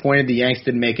you disappointed the Yanks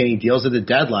didn't make any deals at the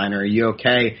deadline, or are you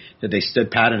okay that they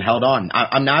stood pat and held on?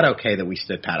 I'm not okay that we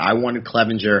stood pat. I wanted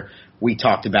Clevenger. We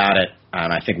talked about it,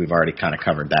 and I think we've already kind of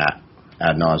covered that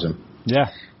ad nauseum.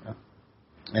 Yeah.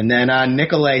 And then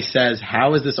Nicolay says,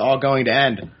 how is this all going to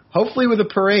end? Hopefully with a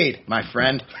parade, my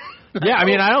friend. Yeah, I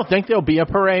mean, I don't think there'll be a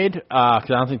parade because I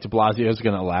don't think de Blasio is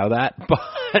going to allow that.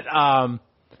 But,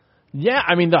 yeah,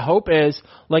 I mean, the hope is,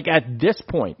 like, at this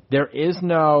point, there is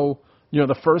no,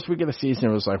 the first week of the season,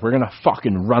 it was like, we're going to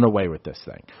fucking run away with this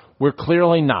thing. We're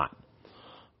clearly not.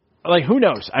 Like, who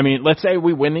knows? I mean, let's say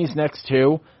we win these next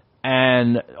 2,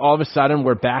 and all of a sudden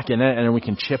we're back in it, and then we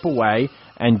can chip away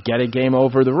and get a game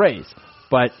over the Rays.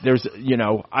 But there's,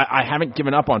 I haven't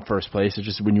given up on first place. It's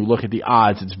just when you look at the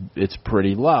odds, it's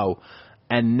pretty low.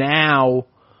 And now,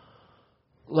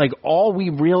 like, all we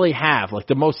really have, like,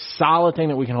 the most solid thing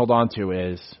that we can hold on to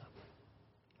is,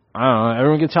 I don't know,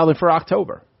 everyone gets healthy for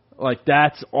October. Like,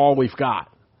 that's all we've got.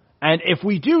 And if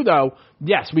we do, though,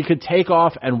 yes, we could take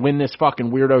off and win this fucking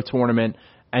weirdo tournament,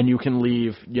 and you can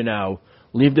leave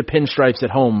the pinstripes at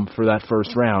home for that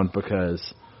first round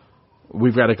because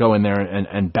we've got to go in there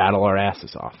and battle our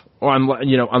asses off. Or,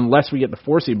 unless we get the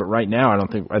 4 seed, but right now I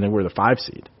think we're the 5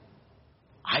 seed.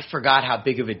 I forgot how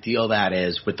big of a deal that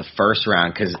is with the first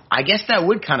round, because I guess that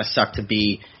would kind of suck to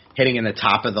be hitting in the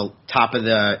top of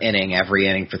the inning every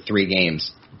inning for 3 games.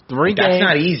 That's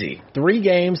not easy. 3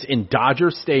 games in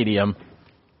Dodger Stadium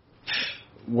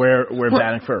where we're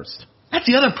batting first. That's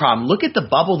the other problem. Look at the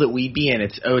bubble that we be in.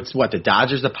 It's what, the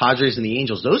Dodgers, the Padres, and the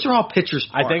Angels. Those are all pitchers'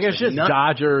 parks. I think it's just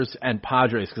Dodgers and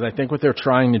Padres, because I think what they're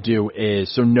trying to do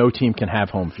is so no team can have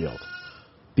home field.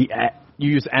 You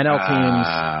use NL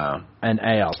teams and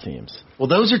AL teams. Well,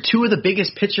 those are 2 of the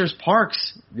biggest pitchers'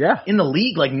 parks in the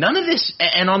league. Like, none of this,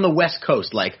 and on the West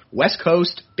Coast, like, West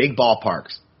Coast, big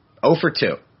ballparks. 0 for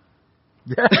 2.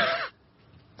 Yeah.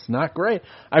 It's not great.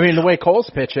 I mean, the way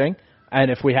Cole's pitching, and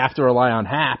if we have to rely on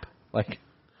Happ, like,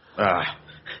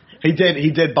 he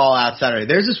did ball out Saturday.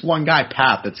 There's this one guy,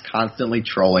 Pat, that's constantly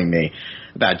trolling me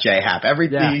about J Happ.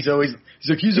 Everything he's like,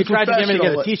 he's a professional. He tried to get me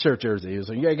to get a T-shirt jersey. He was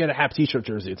like, you gotta get a Happ T-shirt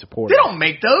jersey. It's a portal. They don't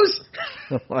make those.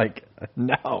 Like,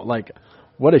 no, like,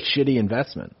 what a shitty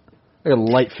investment. I got to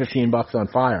light $15 on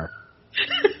fire.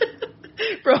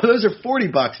 Bro, those are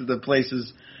 $40 at the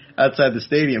places outside the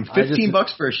stadium.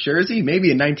 $15 for a jersey,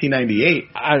 maybe in 1998.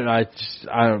 I don't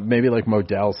know. Maybe like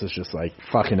Modell's is just like,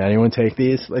 fucking anyone take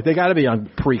these. Like, they got to be on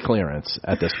pre-clearance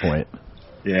at this point.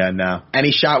 Yeah, no.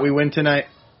 Any shot we win tonight?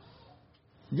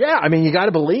 Yeah, I mean, you got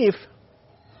to believe.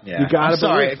 Yeah,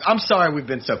 I'm sorry we've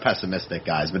been so pessimistic,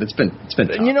 guys, but it's been tough.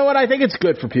 You know what? I think it's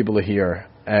good for people to hear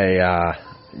a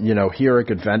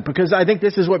good vent, because I think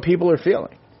this is what people are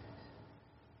feeling.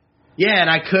 Yeah, and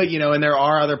I could, and there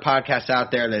are other podcasts out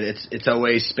there that it's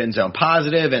always Spin Zone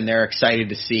Positive, and they're excited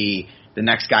to see the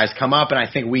next guys come up, and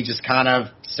I think we just kind of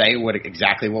say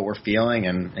exactly what we're feeling,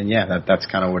 and yeah, that's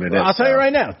kind of what it is. I'll tell you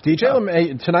right now, DJ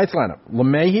LeMahieu, tonight's lineup: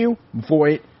 LeMahieu,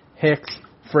 Voit, Hicks,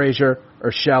 Frazier,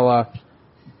 Urshela.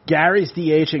 Gary's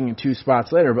DHing in 2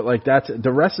 spots later, but like that's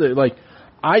the rest of it. Like,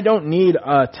 I don't need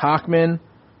Tauchman,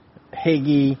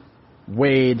 Higgy,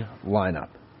 Wade lineup.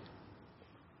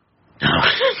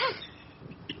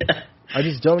 I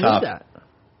just don't Tough. need that.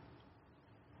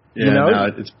 Yeah, You know? no,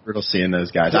 it's brutal seeing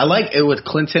those guys. I like it with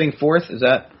Clint hitting fourth.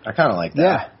 I kind of like that,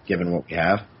 Yeah. given what we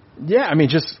have. Yeah, I mean,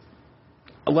 just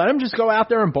let him just go out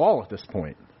there and ball at this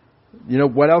point. You know,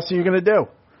 what else are you going to do?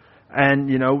 And,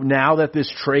 you know, now that this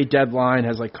trade deadline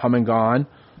has, like, come and gone,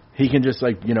 he can just,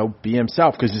 like, you know, be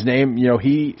himself. Because his name, you know,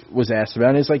 he was asked about it,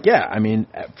 and he's like, yeah, I mean,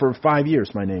 for 5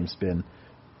 years my name's been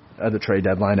at the trade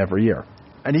deadline every year.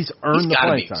 And he's earned the He's got to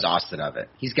playing be time. exhausted of it.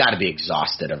 He's got to be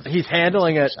exhausted of it. He's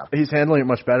handling it. He's handling it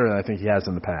much better than I think he has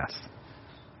in the past.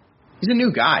 He's a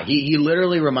new guy. He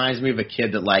literally reminds me of a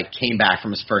kid that, like, came back from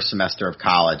his first semester of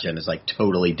college and is, like,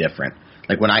 totally different.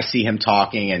 Like, when I see him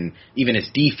talking and even his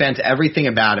defense, everything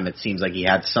about him, it seems like he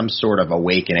had some sort of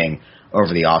awakening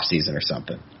over the offseason or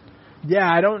something. Yeah,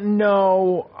 I don't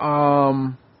know. I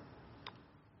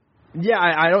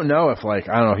don't know if, like,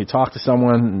 I don't know, he talked to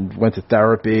someone and went to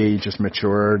therapy, just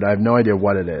matured. I have no idea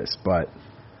what it is, but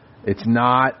it's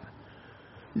not,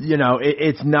 you know,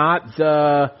 it's not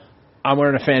the, I'm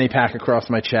wearing a fanny pack across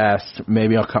my chest,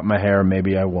 maybe I'll cut my hair,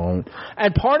 maybe I won't.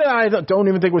 And part of it I don't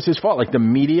even think was his fault. Like, the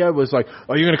media was like,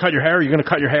 oh, you're going to cut your hair, you're going to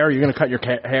cut your hair, you're going to cut your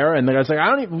hair. And the guy's like, I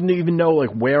don't even know,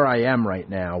 like, where I am right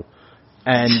now.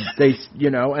 And they,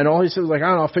 you know, and all he said was like, I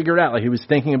don't know, I'll figure it out. Like, he was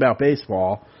thinking about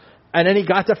baseball. And then he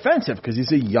got defensive because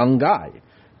he's a young guy.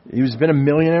 He's been a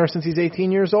millionaire since he's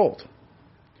 18 years old.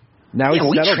 Now he's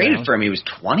we settled traded down. for him. He was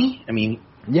 20. I mean,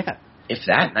 Yeah. if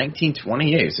that, 19,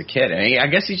 20, yeah, he was a kid. And I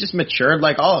guess he just matured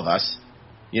like all of us.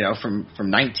 You know, from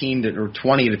 19 to or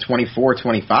 20 to 24,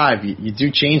 25, you do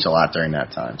change a lot during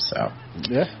that time. So,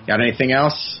 Yeah. got anything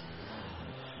else?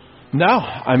 No,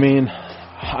 I mean,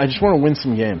 I just want to win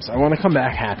some games. I want to come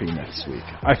back happy next week.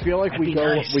 I feel like we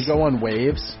go on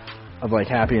waves of, like,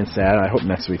 happy and sad. I hope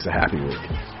next week's a happy week.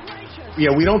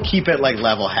 Yeah, we don't keep it like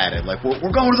level-headed. Like we're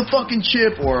going to the fucking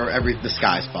chip, or the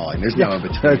sky's falling. There's no in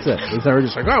between. That's it. It's never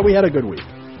just like, oh, we had a good week.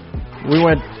 We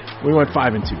went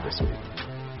 5-2 this week.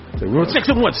 So we went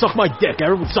 6-1. Suck my dick.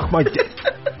 Everyone suck my dick.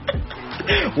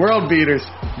 World beaters.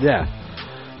 Yeah.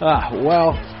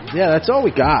 Well, yeah, that's all we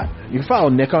got. You can follow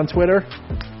Nick on Twitter.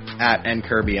 At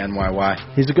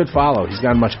NKirbyNYY. He's a good follow. He's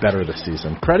gotten much better this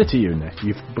season. Credit to you, Nick.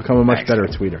 You've become a much better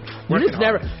tweeter. You just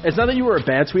never. It's not that you were a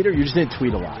bad tweeter. You just didn't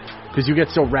tweet a lot because you get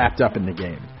so wrapped up in the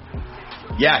game.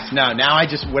 Yes. No. Now I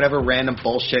just whatever random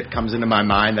bullshit comes into my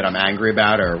mind that I'm angry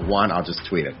about or want, I'll just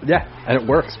tweet it. Yeah, and it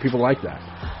works. People like that.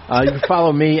 You can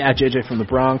follow me at JJ from the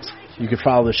Bronx. You can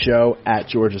follow the show at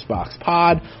George's Box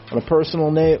Pod. On a personal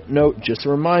note, just a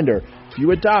reminder: if you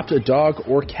adopt a dog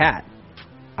or cat,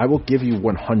 I will give you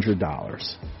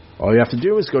 $100. All you have to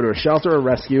do is go to a shelter or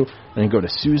rescue and go to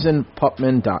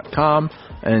SusanPupman.com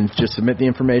and just submit the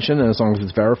information, and as long as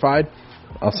it's verified,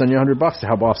 I'll send you $100 to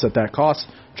help offset that cost,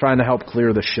 trying to help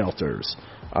clear the shelters.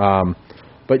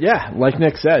 But yeah, like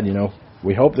Nick said, you know,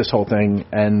 we hope this whole thing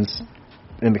ends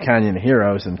in the Canyon of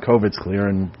Heroes and COVID's clear,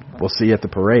 and we'll see you at the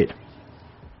parade.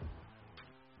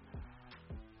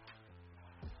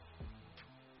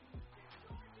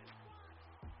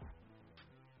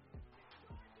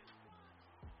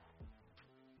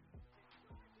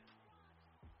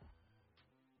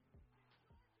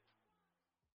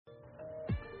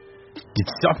 Did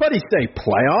somebody say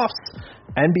playoffs?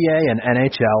 NBA and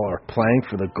NHL are playing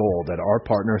for the gold, and our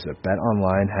partners at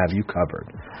BetOnline have you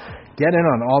covered. Get in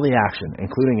on all the action,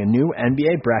 including a new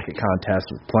NBA bracket contest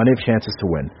with plenty of chances to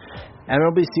win.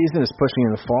 MLB season is pushing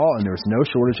in the fall, and there's no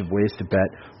shortage of ways to bet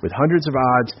with hundreds of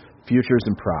odds, futures,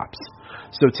 and props.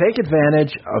 So take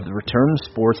advantage of the return of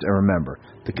sports, and remember,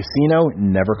 the casino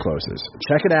never closes.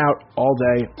 Check it out all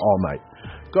day, all night.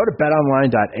 Go to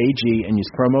betonline.ag and use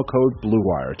promo code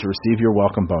BLUEWIRE to receive your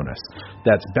welcome bonus.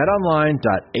 That's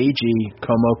betonline.ag,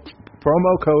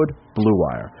 promo code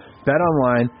BLUEWIRE.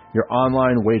 BetOnline, your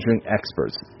online wagering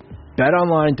experts.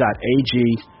 betonline.ag,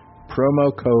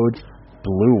 promo code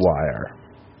BLUEWIRE.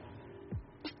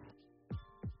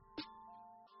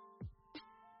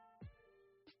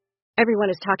 Everyone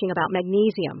is talking about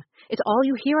magnesium. It's all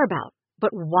you hear about.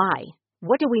 But why?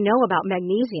 What do we know about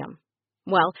magnesium?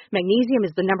 Well, magnesium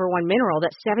is the number one mineral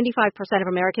that 75% of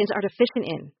Americans are deficient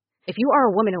in. If you are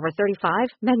a woman over 35,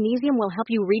 magnesium will help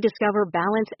you rediscover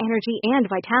balance, energy, and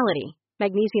vitality.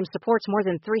 Magnesium supports more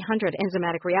than 300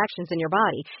 enzymatic reactions in your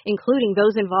body, including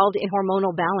those involved in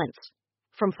hormonal balance.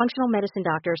 From functional medicine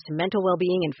doctors to mental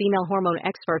well-being and female hormone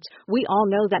experts, we all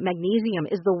know that magnesium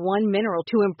is the one mineral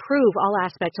to improve all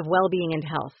aspects of well-being and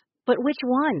health. But which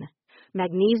one?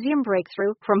 Magnesium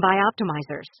Breakthrough from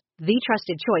Bioptimizers, the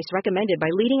trusted choice recommended by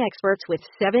leading experts with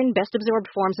 7 best-absorbed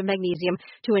forms of magnesium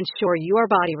to ensure your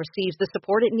body receives the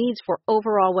support it needs for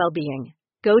overall well-being.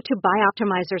 Go to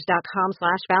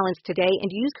bioptimizers.com/balance today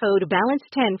and use code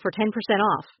BALANCE10 for 10%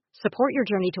 off. Support your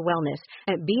journey to wellness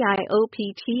at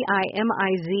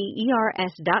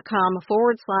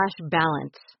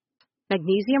bioptimizers.com/balance.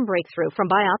 Magnesium Breakthrough from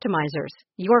Bioptimizers,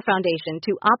 your foundation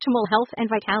to optimal health and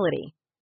vitality.